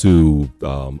to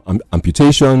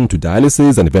amputation to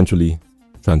dialysis, and eventually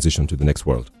transition to the next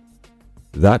world.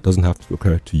 That doesn't have to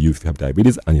occur to you if you have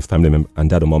diabetes and your family member and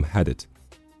dad or mom had it.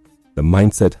 The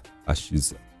mindset, as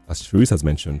Sharice has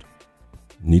mentioned,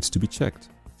 needs to be checked.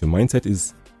 If your mindset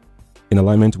is in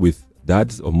alignment with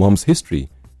dad's or mom's history,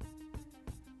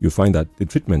 you'll find that the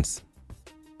treatments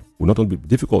will not only be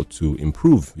difficult to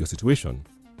improve your situation,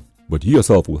 but you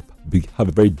yourself will have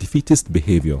a very defeatist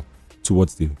behavior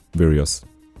towards the various.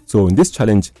 So in this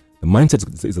challenge, the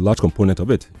mindset is a large component of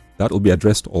it. That will be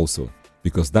addressed also,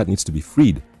 because that needs to be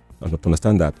freed and to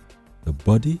understand that the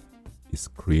body is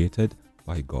created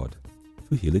by God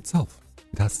to heal itself.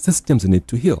 It has systems in it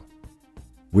to heal.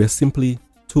 We're simply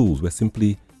tools. We're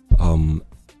simply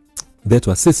there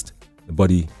to assist the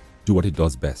body do what it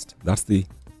does best. That's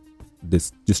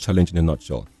this challenge in a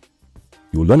nutshell.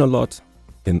 You will learn a lot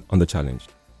on the challenge.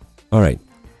 All right.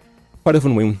 Quite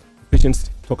often when patients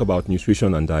talk about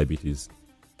nutrition and diabetes,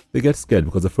 they get scared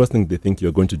because the first thing they think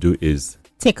you're going to do is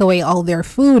take away all their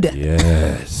food.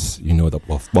 Yes, the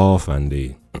puff and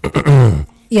the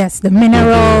yes, the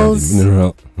minerals,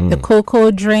 the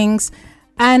cocoa drinks.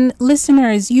 And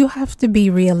listeners, you have to be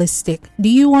realistic. Do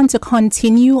you want to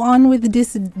continue on with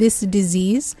this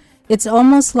disease? It's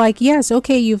almost like, yes,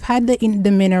 okay, you've had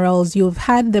the minerals, you've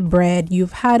had the bread,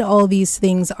 you've had all these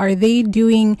things. Are they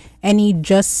doing any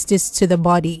justice to the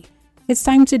body? It's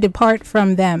time to depart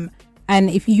from them. And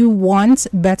if you want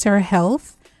better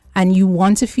health and you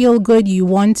want to feel good, you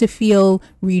want to feel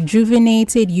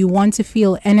rejuvenated, you want to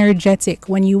feel energetic,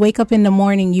 when you wake up in the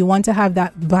morning, you want to have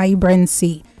that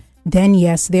vibrancy, then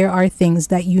yes, there are things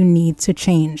that you need to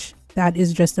change. That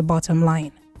is just the bottom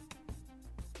line.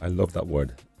 I love that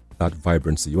word. That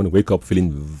vibrancy. You want to wake up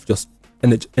feeling just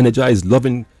energized,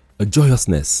 loving a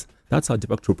joyousness. That's how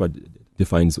Deepak Chopra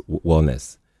defines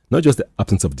wellness. Not just the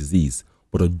absence of disease,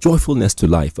 but a joyfulness to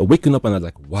life. A waking up and I'm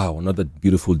like, wow, another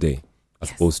beautiful day.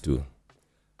 As opposed to,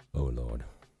 oh Lord,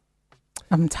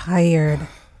 I'm tired.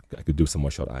 I could do some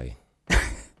more short eye.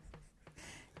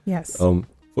 Yes.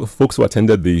 For folks who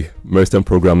attended the Meristem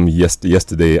program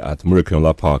yesterday at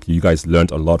Murikyola Park, you guys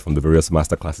learned a lot from the various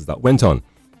master classes that went on.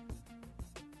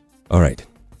 All right,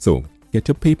 so get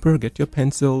your paper, get your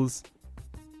pencils.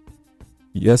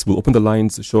 Yes, we'll open the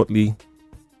lines shortly.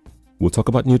 We'll talk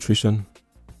about nutrition.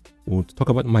 We'll talk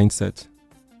about mindset.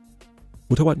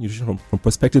 We'll talk about nutrition from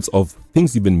perspectives of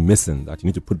things you've been missing that you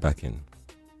need to put back in.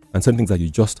 And some things that you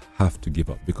just have to give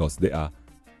up because they are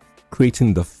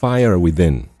creating the fire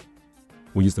within.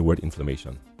 We use the word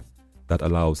inflammation that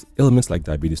allows ailments like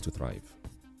diabetes to thrive.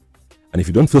 And if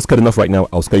you don't feel scared enough right now,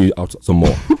 I'll scare you out some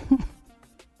more.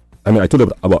 I mean, I told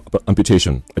you about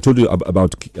amputation. I told you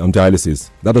about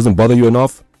dialysis. That doesn't bother you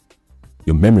enough,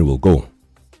 your memory will go.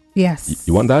 Yes.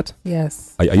 You want that?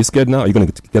 Yes. Are you scared now? Are you going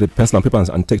to get a pencil and paper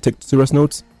and take serious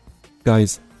notes?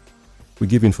 Guys, we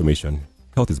give you information.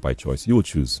 Health is by choice. You will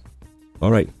choose.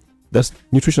 All right. That's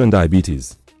nutrition and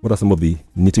diabetes. What are some of the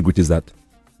nitty-gritties that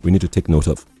we need to take note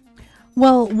of?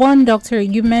 Well, one, doctor,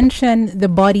 you mentioned the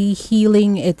body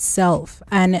healing itself.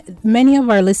 And many of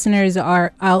our listeners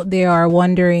are out there are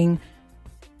wondering,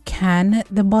 can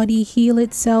the body heal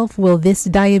itself? Will this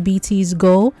diabetes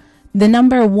go? The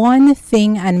number one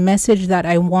thing and message that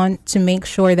I want to make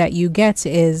sure that you get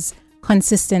is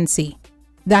consistency.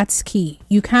 That's key.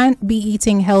 You can't be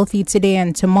eating healthy today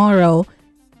and tomorrow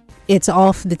it's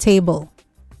off the table.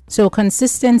 So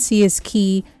consistency is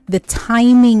key. The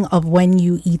timing of when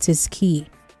you eat is key.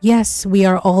 Yes, we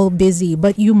are all busy,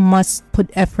 but you must put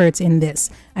effort in this.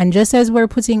 And just as we're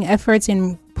putting effort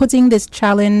in putting this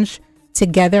challenge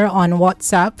together on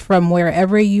WhatsApp from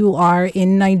wherever you are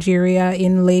in Nigeria,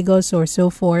 in Lagos or so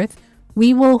forth,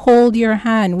 we will hold your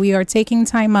hand. We are taking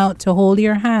time out to hold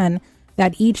your hand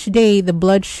that each day the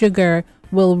blood sugar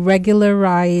will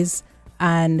regularize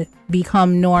and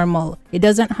become normal. It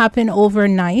doesn't happen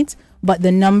overnight, but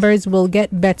the numbers will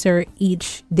get better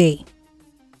each day.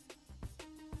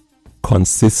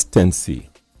 Consistency.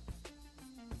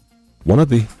 One of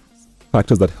the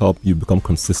factors that help you become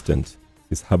consistent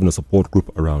is having a support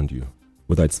group around you,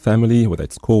 whether it's family, whether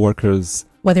it's co-workers,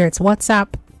 whether it's WhatsApp.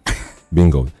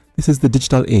 Bingo. This is the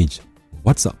digital age.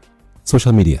 WhatsApp,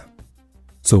 social media.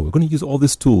 So we're going to use all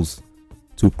these tools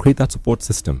to create that support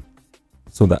system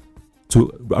so that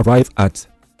to arrive at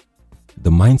the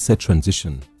mindset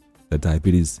transition that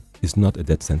diabetes is not a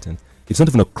death sentence. It's not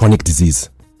even a chronic disease.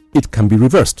 It can be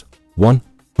reversed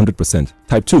 100%.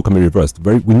 Type 2 can be reversed.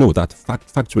 We know that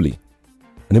factually.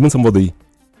 And even some of the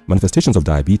manifestations of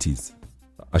diabetes,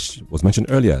 as was mentioned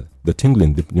earlier, the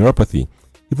tingling, the neuropathy,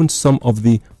 even some of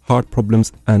the heart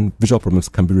problems and visual problems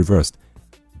can be reversed.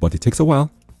 But it takes a while.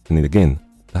 And then again,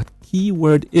 that key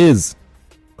word is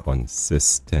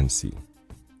consistency.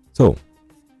 So,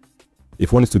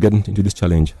 if one is to get into this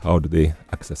challenge, how do they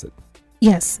access it?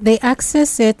 Yes, they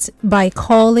access it by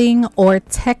calling or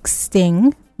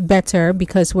texting, better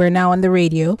because we're now on the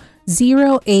radio,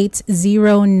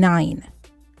 0809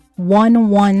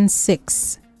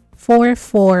 116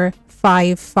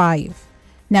 4455.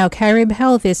 Now, Carib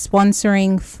Health is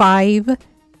sponsoring 5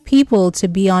 people to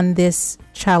be on this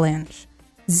challenge.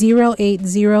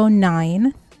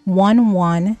 0809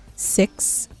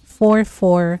 116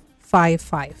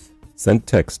 4455. Send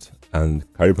text and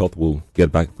Carib Health will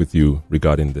get back with you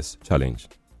regarding this challenge.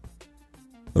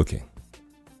 Okay.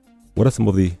 What are some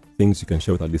of the things you can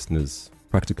share with our listeners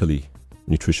practically,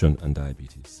 nutrition and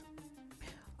diabetes?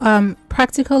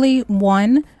 Practically,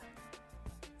 one,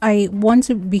 I want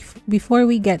to, before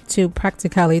we get to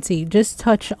practicality, just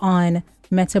touch on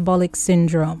metabolic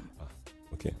syndrome.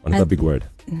 Okay, another big word.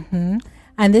 Mm-hmm.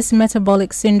 And this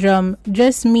metabolic syndrome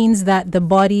just means that the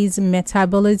body's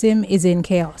metabolism is in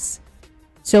chaos.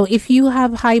 So if you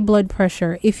have high blood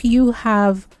pressure, if you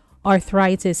have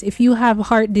arthritis, if you have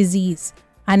heart disease,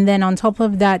 and then on top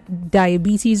of that,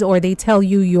 diabetes, or they tell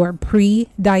you you're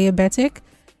pre-diabetic,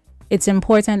 it's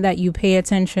important that you pay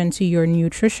attention to your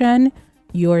nutrition,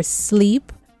 your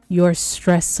sleep, your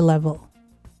stress level.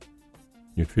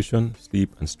 Nutrition,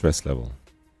 sleep, and stress level.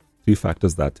 3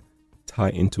 factors that tie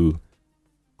into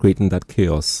creating that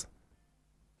chaos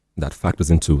that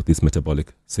factors into this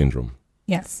metabolic syndrome.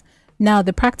 Yes. Now,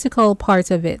 the practical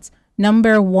part of it.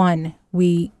 Number 1,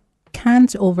 we can't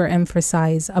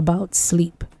overemphasize about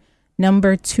sleep.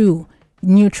 Number 2,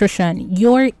 nutrition.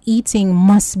 Your eating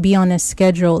must be on a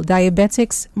schedule.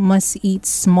 Diabetics must eat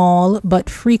small but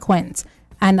frequent.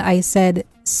 And I said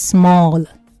small.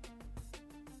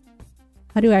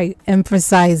 How do I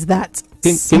emphasize that?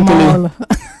 Small.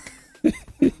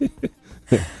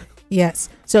 Yes.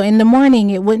 So in the morning,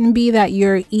 it wouldn't be that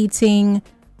you're eating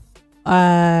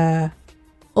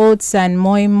oats and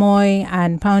moi moi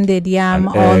and pounded yam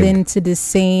and all egg into the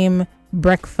same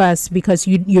breakfast because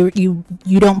you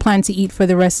don't plan to eat for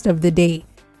the rest of the day.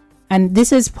 And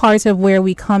this is part of where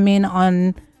we come in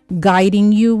on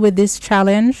guiding you with this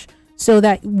challenge so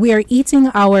that we're eating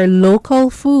our local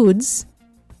foods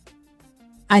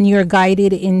and you're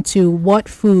guided into what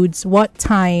foods, what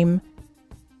time,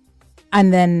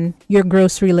 and then your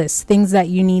grocery list, things that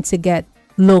you need to get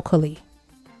locally.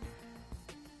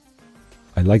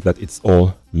 I like that it's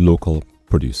all local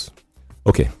produce.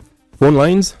 Okay, phone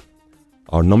lines.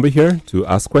 Our number here to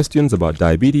ask questions about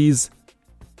diabetes,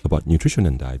 about nutrition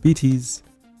and diabetes,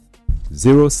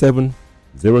 0700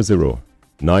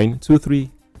 923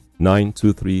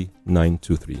 923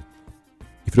 923.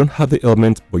 If you don't have the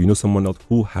ailment, but you know someone else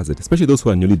who has it, especially those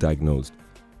who are newly diagnosed,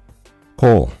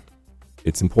 call.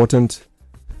 It's important.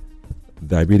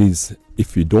 Diabetes,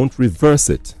 if you don't reverse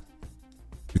it,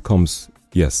 becomes,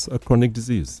 yes, a chronic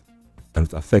disease. And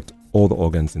it affects all the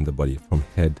organs in the body from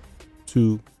head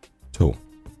to toe.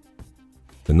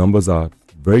 The numbers are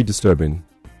very disturbing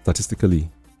statistically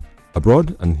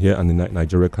abroad and here and in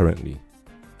Nigeria currently.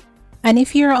 And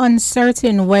if you're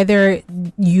uncertain whether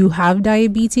you have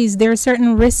diabetes, there are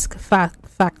certain risk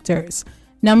factors.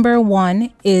 Number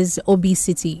 1 is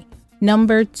obesity.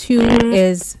 Number 2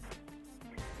 is...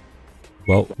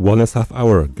 Well, Wellness Half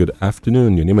Hour. Good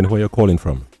afternoon. Your name and where you're calling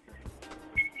from.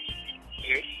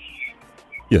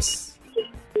 Yes.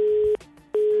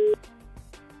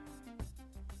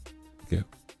 Okay.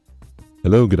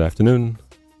 Hello, good afternoon.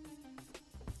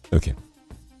 Okay.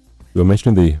 You were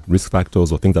mentioning the risk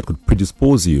factors or things that could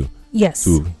predispose you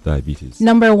to diabetes.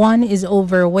 Number 1 is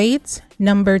overweight.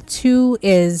 Number 2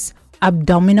 is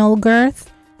abdominal girth.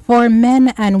 For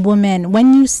men and women,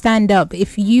 when you stand up,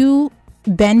 if you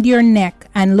bend your neck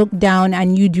and look down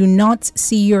and you do not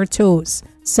see your toes,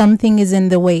 something is in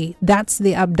the way. That's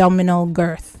the abdominal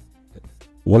girth.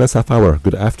 Wellness Half Hour.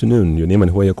 Good afternoon. Your name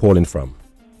and where you're calling from.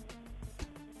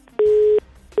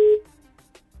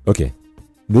 Okay.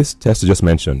 This test you just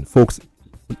mentioned, folks,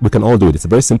 we can all do it. It's a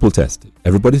very simple test.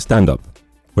 Everybody stand up.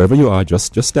 Wherever you are,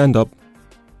 just stand up.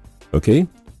 Okay?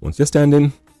 Once you're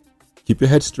standing, keep your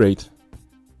head straight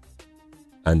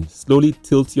and slowly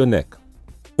tilt your neck.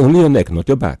 Only your neck, not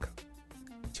your back.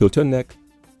 Tilt your neck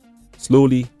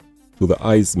slowly till the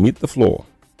eyes meet the floor.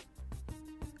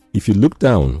 If you look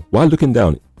down, while looking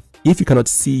down, if you cannot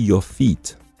see your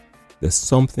feet, there's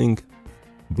something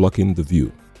blocking the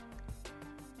view.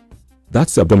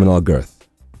 That's the abdominal girth,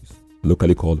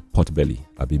 locally called pot belly,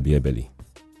 beer belly.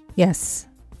 Yes,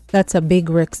 that's a big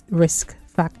risk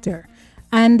factor.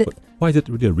 And but why is it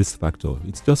really a risk factor?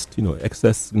 It's just,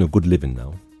 excess, good living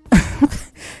now.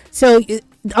 So,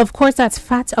 of course, that's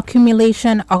fat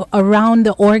accumulation around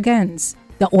the organs.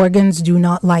 The organs do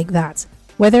not like that.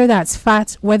 Whether that's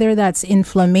fat, whether that's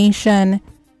inflammation,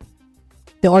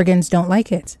 the organs don't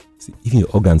like it. See, even your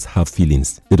organs have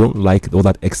feelings. They don't like all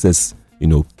that excess,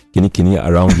 kini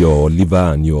around your liver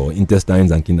and your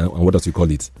intestines and what else you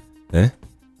call it.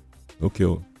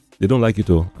 Okay. They don't like it,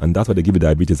 and that's why they give you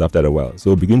diabetes after a while.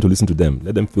 So begin to listen to them.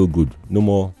 Let them feel good. No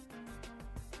more.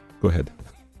 Go ahead.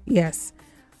 Yes.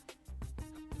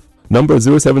 Number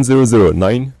 0700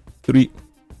 923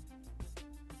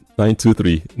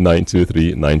 923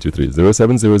 923 923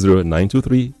 0700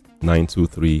 923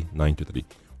 923 923.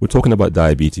 We're talking about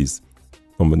diabetes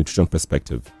from a nutrition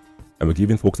perspective. and we're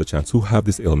giving folks a chance who have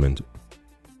this ailment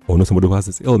or know somebody who has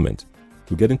this ailment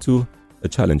to get into a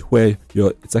challenge where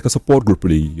it's like a support group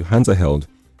really. Your hands are held,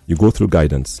 you go through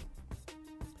guidance.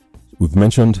 We've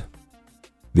mentioned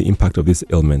the impact of this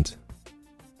ailment,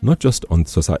 not just on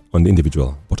society, on the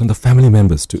individual, but on the family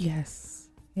members too. Yes.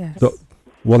 Yes. So,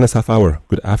 Wellness Half Hour.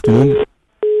 Good afternoon.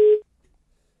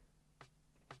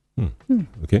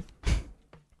 Okay.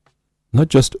 Not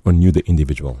just on you, the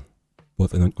individual,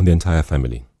 but on the entire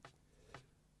family.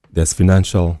 There's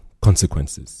financial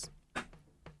consequences,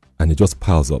 and it just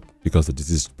piles up because the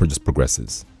disease just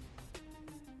progresses.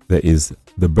 There is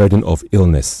the burden of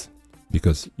illness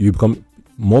because you become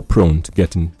more prone to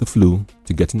getting the flu,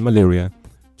 to getting malaria,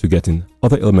 to getting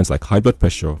other ailments like high blood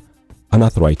pressure and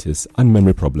arthritis and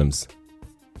memory problems.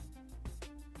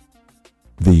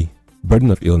 The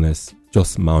burden of illness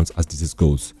just mounts as disease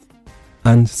goes.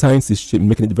 And science is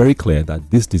making it very clear that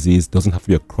this disease doesn't have to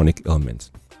be a chronic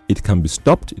ailment. It can be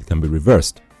stopped, it can be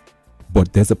reversed,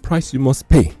 but there's a price you must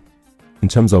pay in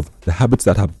terms of the habits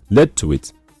that have led to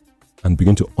it and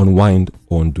begin to unwind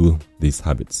or undo these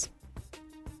habits.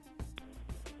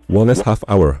 Wellness Half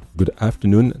Hour. Good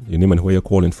afternoon. Your name and where you're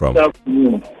calling from. Good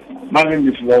afternoon. My name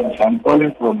is Lawrence. I'm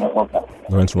calling from Apapa.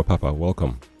 Lawrence from Apapa.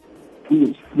 Welcome.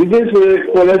 Did you say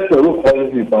cholesterol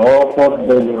policy or pot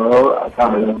belly or I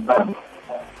can't remember?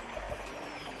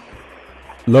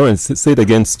 Lawrence, say it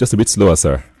again just a bit slower,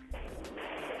 sir.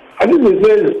 I think it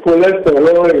says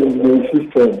cholesterol in the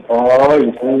system or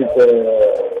it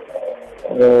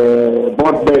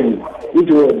pot belly. Which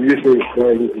one do you say is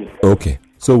correct? Okay.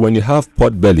 So when you have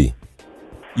pot belly,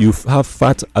 you have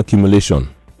fat accumulation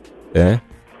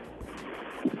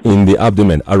in the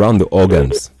abdomen, around the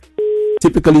organs.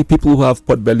 Typically, people who have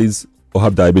pot bellies or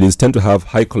have diabetes tend to have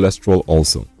high cholesterol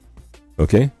also.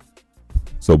 Okay?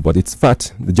 So, but it's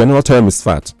fat. The general term is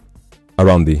fat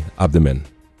around the abdomen.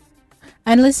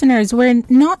 And listeners, we're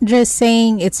not just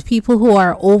saying it's people who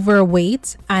are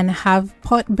overweight and have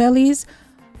pot bellies,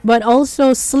 but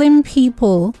also slim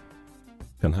people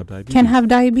can have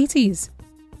diabetes.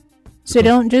 So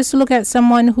don't just look at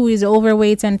someone who is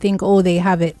overweight and think, oh, they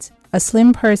have it. A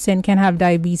slim person can have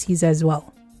diabetes as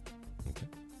well. Okay.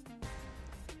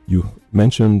 You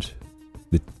mentioned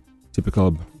the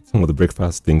typical, some of the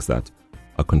breakfast things that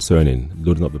are concerning,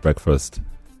 loading up the breakfast.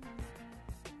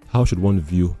 How should one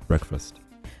view breakfast?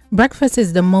 Breakfast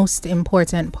is the most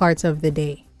important part of the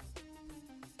day.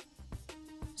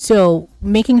 So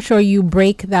making sure you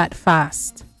break that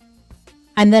fast.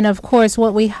 And then, of course,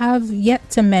 what we have yet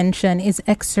to mention is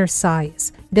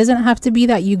exercise. It doesn't have to be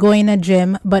that you go in a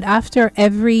gym, but after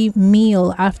every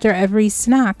meal, after every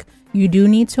snack, you do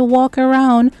need to walk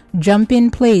around, jump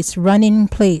in place, run in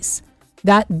place.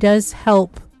 That does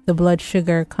help the blood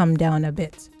sugar come down a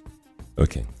bit.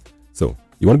 Okay. So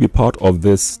you want to be part of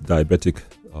this diabetic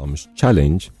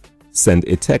challenge, send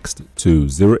a text to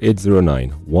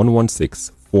 0809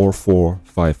 116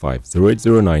 4455.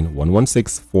 0809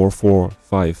 116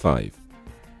 4455.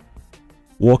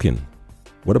 Walking.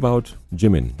 What about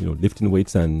gymming? Lifting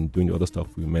weights and doing the other stuff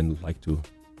we men like to do?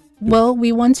 Well,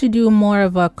 we want to do more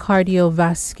of a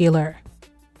cardiovascular.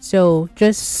 So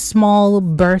just small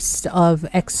bursts of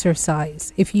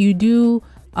exercise. If you do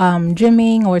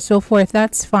gymming or so forth,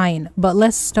 that's fine. But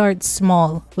let's start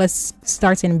small. Let's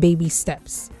start in baby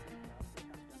steps.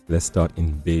 Let's start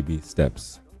in baby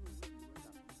steps.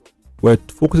 We're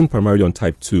focusing primarily on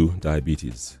type 2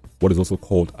 diabetes, what is also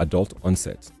called adult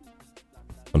onset.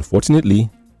 Unfortunately,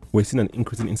 we're seeing an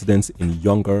increasing incidence in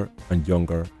younger and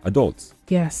younger adults.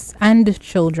 Yes, and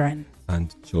children.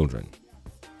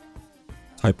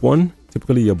 Type 1,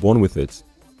 typically you're born with it.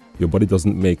 Your body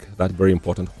doesn't make that very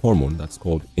important hormone that's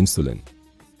called insulin.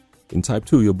 In type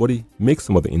 2, your body makes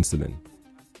some of the insulin.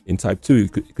 In type 2,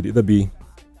 it could either be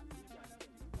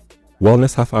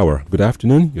Wellness Half Hour. Good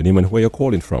afternoon. Your name and where you're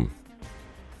calling from.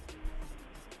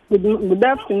 Good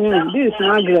afternoon. This is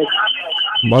Margaret.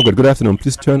 Margaret, good afternoon.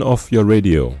 Please turn off your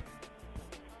radio.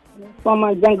 For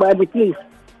my young body, please.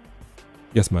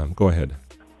 Yes, ma'am. Go ahead.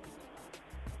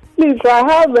 Please,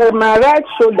 I have my right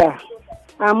shoulder.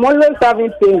 I'm always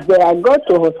having pains there. I go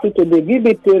to hospital. They give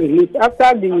me pain relief.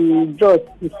 After the drugs,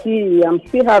 you see, I'm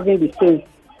still having the pain.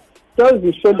 Just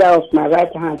the shoulder of my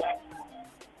right hand.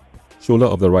 Shoulder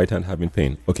of the right hand having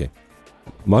pain. Okay.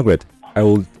 Margaret, I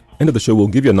will end of the show. We'll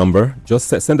give you a number. Just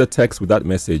send a text with that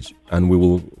message, and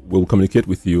we'll communicate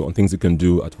with you on things you can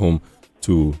do at home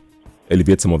to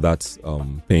alleviate some of that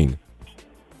pain.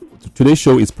 Today's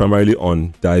show is primarily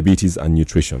on diabetes and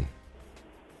nutrition.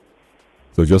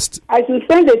 So just I should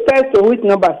send a text to which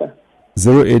number, sir?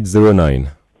 0809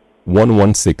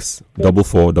 116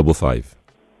 4455.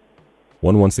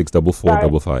 116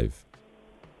 4455.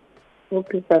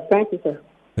 Okay, sir. Thank you, sir.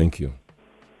 Thank you.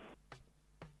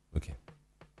 Okay.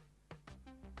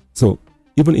 So,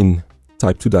 even in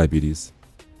type 2 diabetes,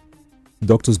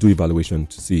 doctors do evaluation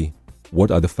to see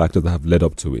what are the factors that have led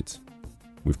up to it.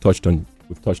 We've touched on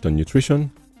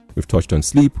nutrition, we've touched on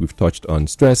sleep, we've touched on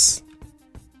stress,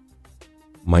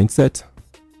 mindset,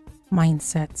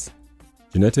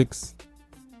 genetics.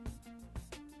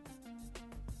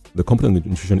 The component of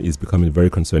nutrition is becoming very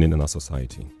concerning in our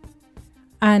society.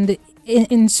 And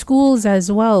in schools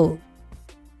as well.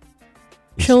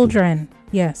 Children,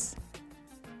 yes.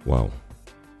 Wow.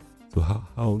 So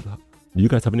how do you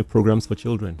guys have any programs for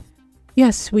children?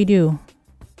 Yes, we do.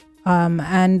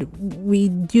 And we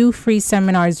do free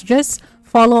seminars. Just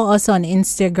follow us on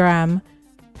Instagram,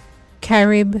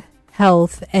 Carib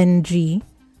Health NG,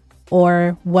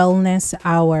 or Wellness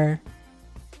Hour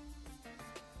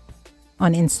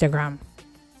on Instagram.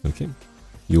 Okay.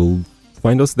 You'll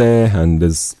find us there, and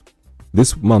there's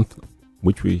this month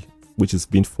which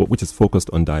is focused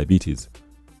on diabetes.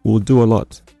 We'll do a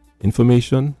lot.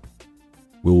 Information,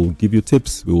 we will give you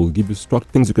tips, we will give you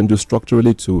things you can do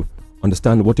structurally to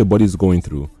understand what your body is going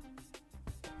through,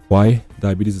 why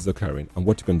diabetes is occurring, and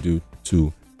what you can do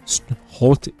to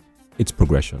halt its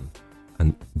progression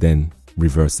and then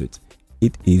reverse it.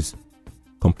 It is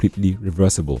completely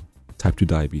reversible, type 2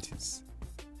 diabetes.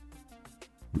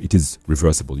 It is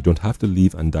reversible. You don't have to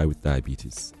live and die with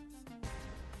diabetes.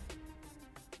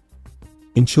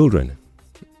 In children,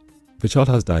 if a child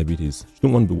has diabetes, you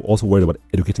don't want to be also worried about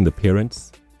educating the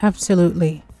parents.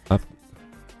 Absolutely.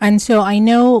 And so I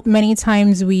know many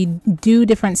times we do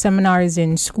different seminars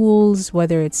in schools,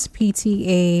 whether it's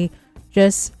PTA,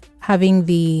 just having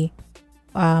the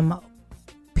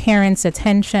parents'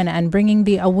 attention and bringing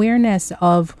the awareness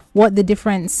of what the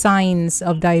different signs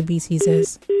of diabetes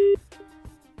is.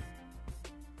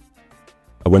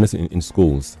 Awareness in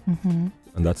schools. Mm-hmm.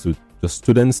 And that's with just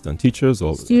students and teachers?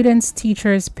 Or students,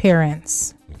 teachers,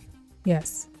 parents. Okay.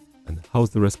 Yes. And how's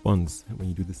the response when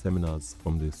you do the seminars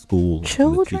from the school?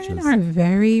 Children are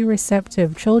very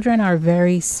receptive. Children are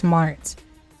very smart.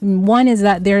 One is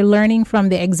that they're learning from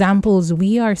the examples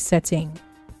we are setting.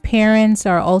 Parents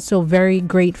are also very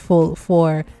grateful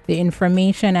for the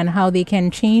information and how they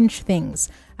can change things.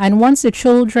 And once the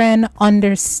children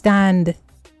understand...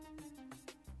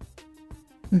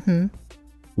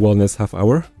 Wellness Half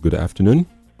Hour. Good afternoon.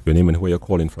 Your name and where you're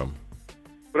calling from.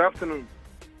 Good afternoon.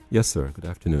 Yes, sir. Good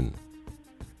afternoon.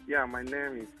 Yeah, my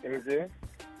name is Eze.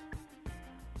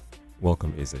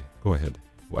 Welcome, Eze. Go ahead.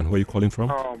 And where are you calling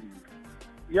from?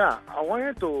 Yeah, I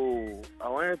wanted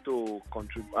to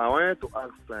contribute. I wanted to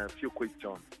ask a few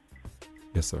questions.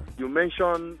 Yes, sir. You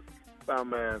mentioned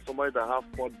somebody that have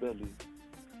pot belly.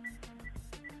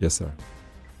 Yes, sir.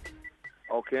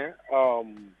 Okay.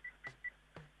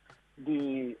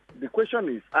 The question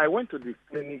is, I went to the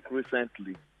clinic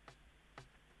recently.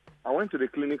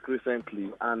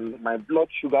 And my blood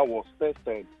sugar was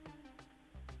tested.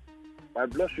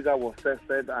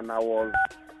 And I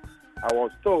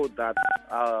was told that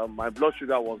my blood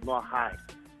sugar was not high.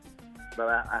 That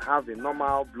I have a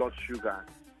normal blood sugar.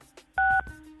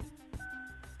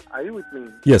 Are you with me?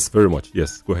 Yes, very much.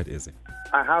 Yes, go ahead, Izzy.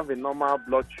 I have a normal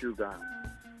blood sugar,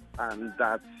 and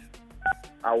that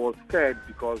I was scared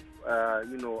because I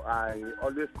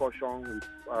always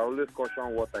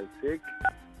caution what I take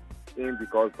in,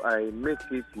 because I make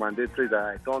it mandatory that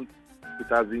I don't. It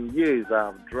has been years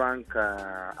I've drank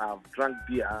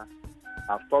beer.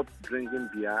 I've stopped drinking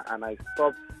beer, and I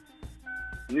stopped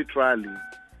neutrally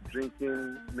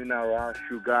drinking mineral,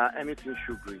 sugar, anything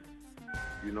sugary,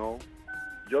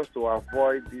 just to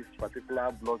avoid this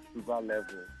particular blood sugar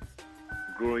level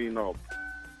growing up.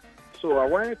 So I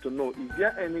wanted to know, is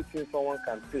there anything someone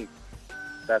can take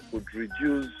that could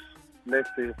reduce, let's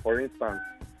say, for instance,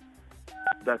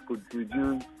 that could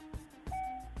reduce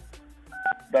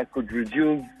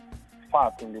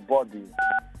fat in the body?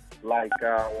 Like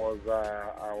I was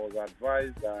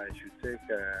advised that I should take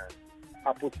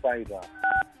apple cider.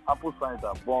 Apple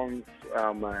cider burns.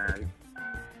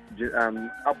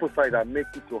 Apple cider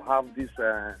makes it to have this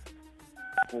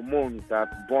hormones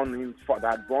that burns fat,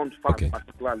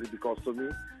 particularly, because to me,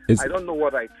 I don't know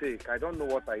what I take. I don't know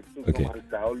what I took. Okay.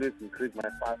 I always increase my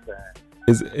fat.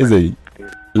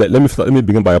 Let me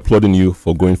begin by applauding you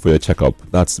for going for your checkup.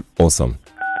 That's awesome,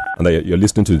 and that you're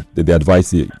listening to the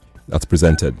advice that's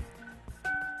presented.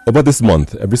 Over this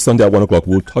month, every Sunday at 1 o'clock,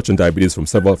 we'll touch on diabetes from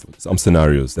some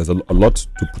scenarios. There's a lot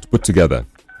to put together.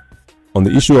 On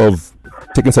the issue of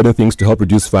taking certain things to help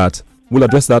reduce fat, we'll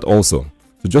address that also.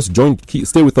 So just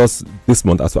stay with us this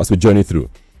month as we journey through.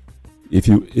 If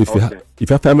you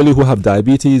have family who have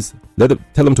diabetes,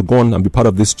 tell them to go on and be part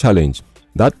of this challenge.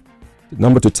 That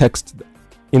number to text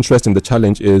interest in the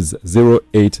challenge is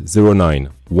 0809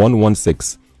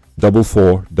 116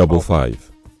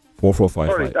 4455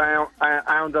 4455. Sorry,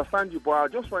 I understand you, but I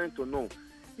just wanted to know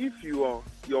if your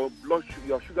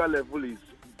sugar level is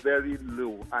very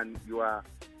low and your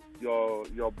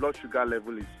blood sugar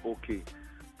level is okay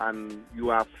and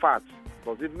you are fat,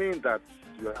 does it mean that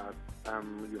you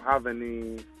have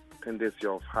any tendency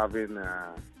of having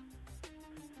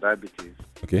diabetes?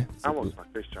 Okay. That was my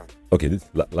question. Okay, this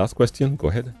last question. Go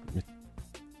ahead.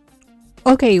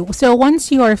 Okay, so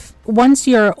once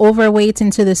you're overweight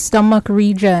into the stomach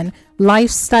region,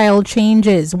 lifestyle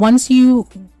changes. Once you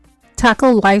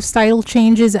tackle lifestyle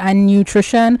changes and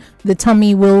nutrition, the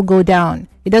tummy will go down.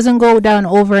 It doesn't go down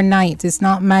overnight. It's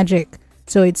not magic.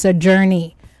 So it's a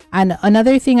journey. And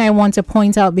another thing I want to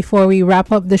point out before we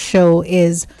wrap up the show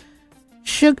is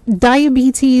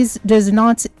diabetes does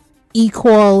not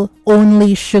equal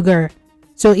only sugar.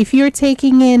 So if you're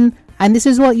taking in, and this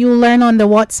is what you'll learn on the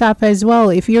WhatsApp as well,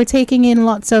 if you're taking in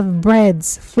lots of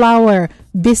breads, flour,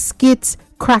 biscuits,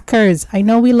 crackers, I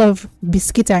know we love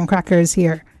biscuit and crackers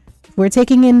here. If we're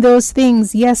taking in those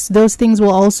things, yes, those things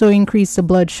will also increase the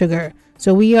blood sugar.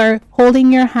 So we are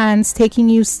holding your hands, taking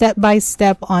you step by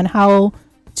step on how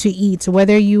to eat,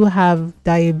 whether you have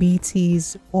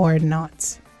diabetes or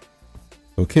not.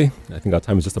 Okay, I think our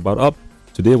time is just about up.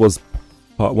 Today was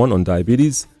part 1 on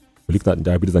diabetes. We looked at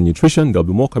diabetes and nutrition. There'll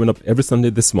be more coming up every Sunday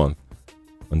this month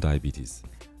on diabetes.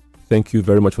 Thank you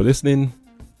very much for listening.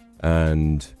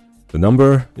 And the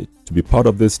number to be part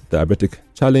of this diabetic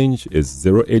challenge is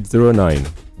 0809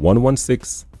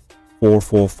 116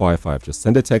 4455. Just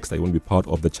send a text that you want to be part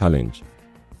of the challenge.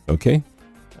 Okay?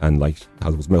 And like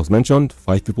as was mentioned,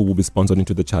 5 people will be sponsored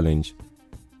into the challenge.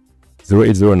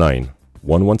 0809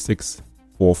 116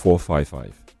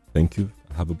 4455. Thank you.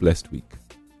 Have a blessed week.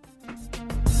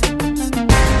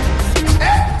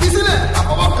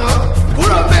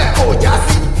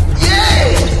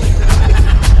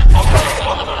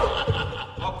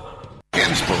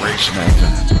 Inspiration.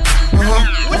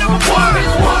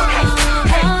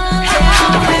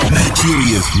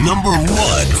 Nigeria's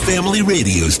 #1 family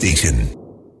radio station.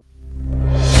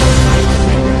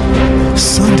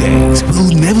 Sundays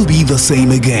will never be the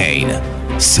same again.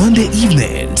 Sunday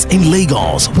evenings in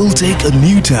Lagos will take a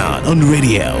new turn on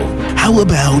radio. How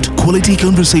about quality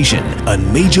conversation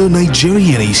on major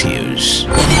Nigerian issues?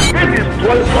 This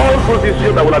is all those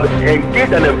issues that will have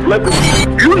engaged and employed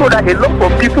people. You know that a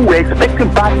lot of people were expecting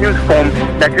bad news from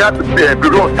Nigeria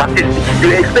Bureau of Statistics. They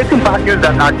were expecting bad news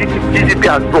that our GDP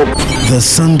has dropped. The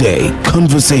Sunday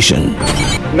Conversation.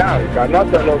 Now, you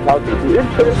cannot tell us how to do it.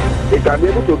 They can be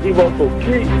able to give us a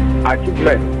key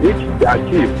achievement which they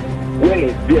achieved. When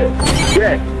it's there,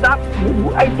 yes, that it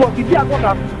was the year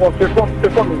was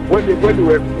performing when they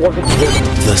were working together.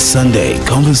 The Sunday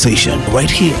Conversation,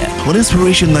 right here on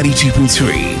Inspiration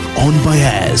 92.3,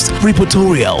 unbiased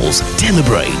reportorials,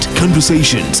 deliberate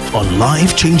conversations on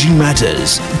life-changing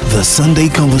matters. The Sunday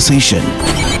Conversation.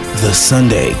 The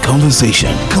Sunday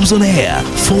Conversation comes on air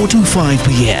 4 to 5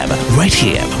 p.m. right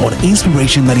here on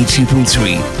Inspiration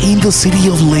 92.3 in the city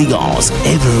of Lagos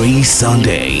every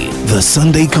Sunday. The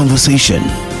Sunday Conversation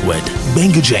with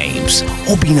Benga James,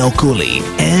 Obina Okoli,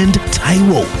 and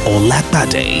Taiwo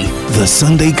Olakbade. The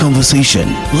Sunday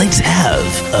Conversation. Let's have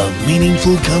a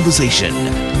meaningful conversation.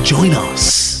 Join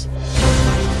us.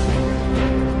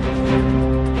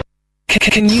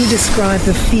 Can you describe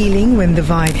the feeling when the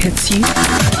vibe hits you?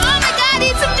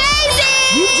 It's amazing!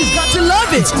 You just got to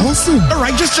love it. It's awesome. All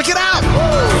right, just check it out.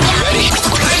 Ready?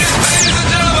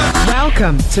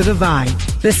 Welcome to The Vibe,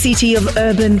 the city of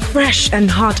urban, fresh and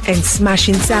hot and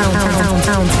smashing sound.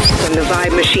 When the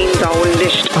vibe machines are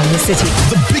unleashed on the city.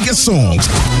 The biggest songs.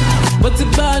 What's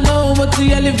it about now? What's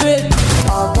the elevate?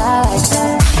 All right,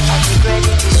 I'm ready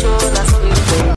to show that's what we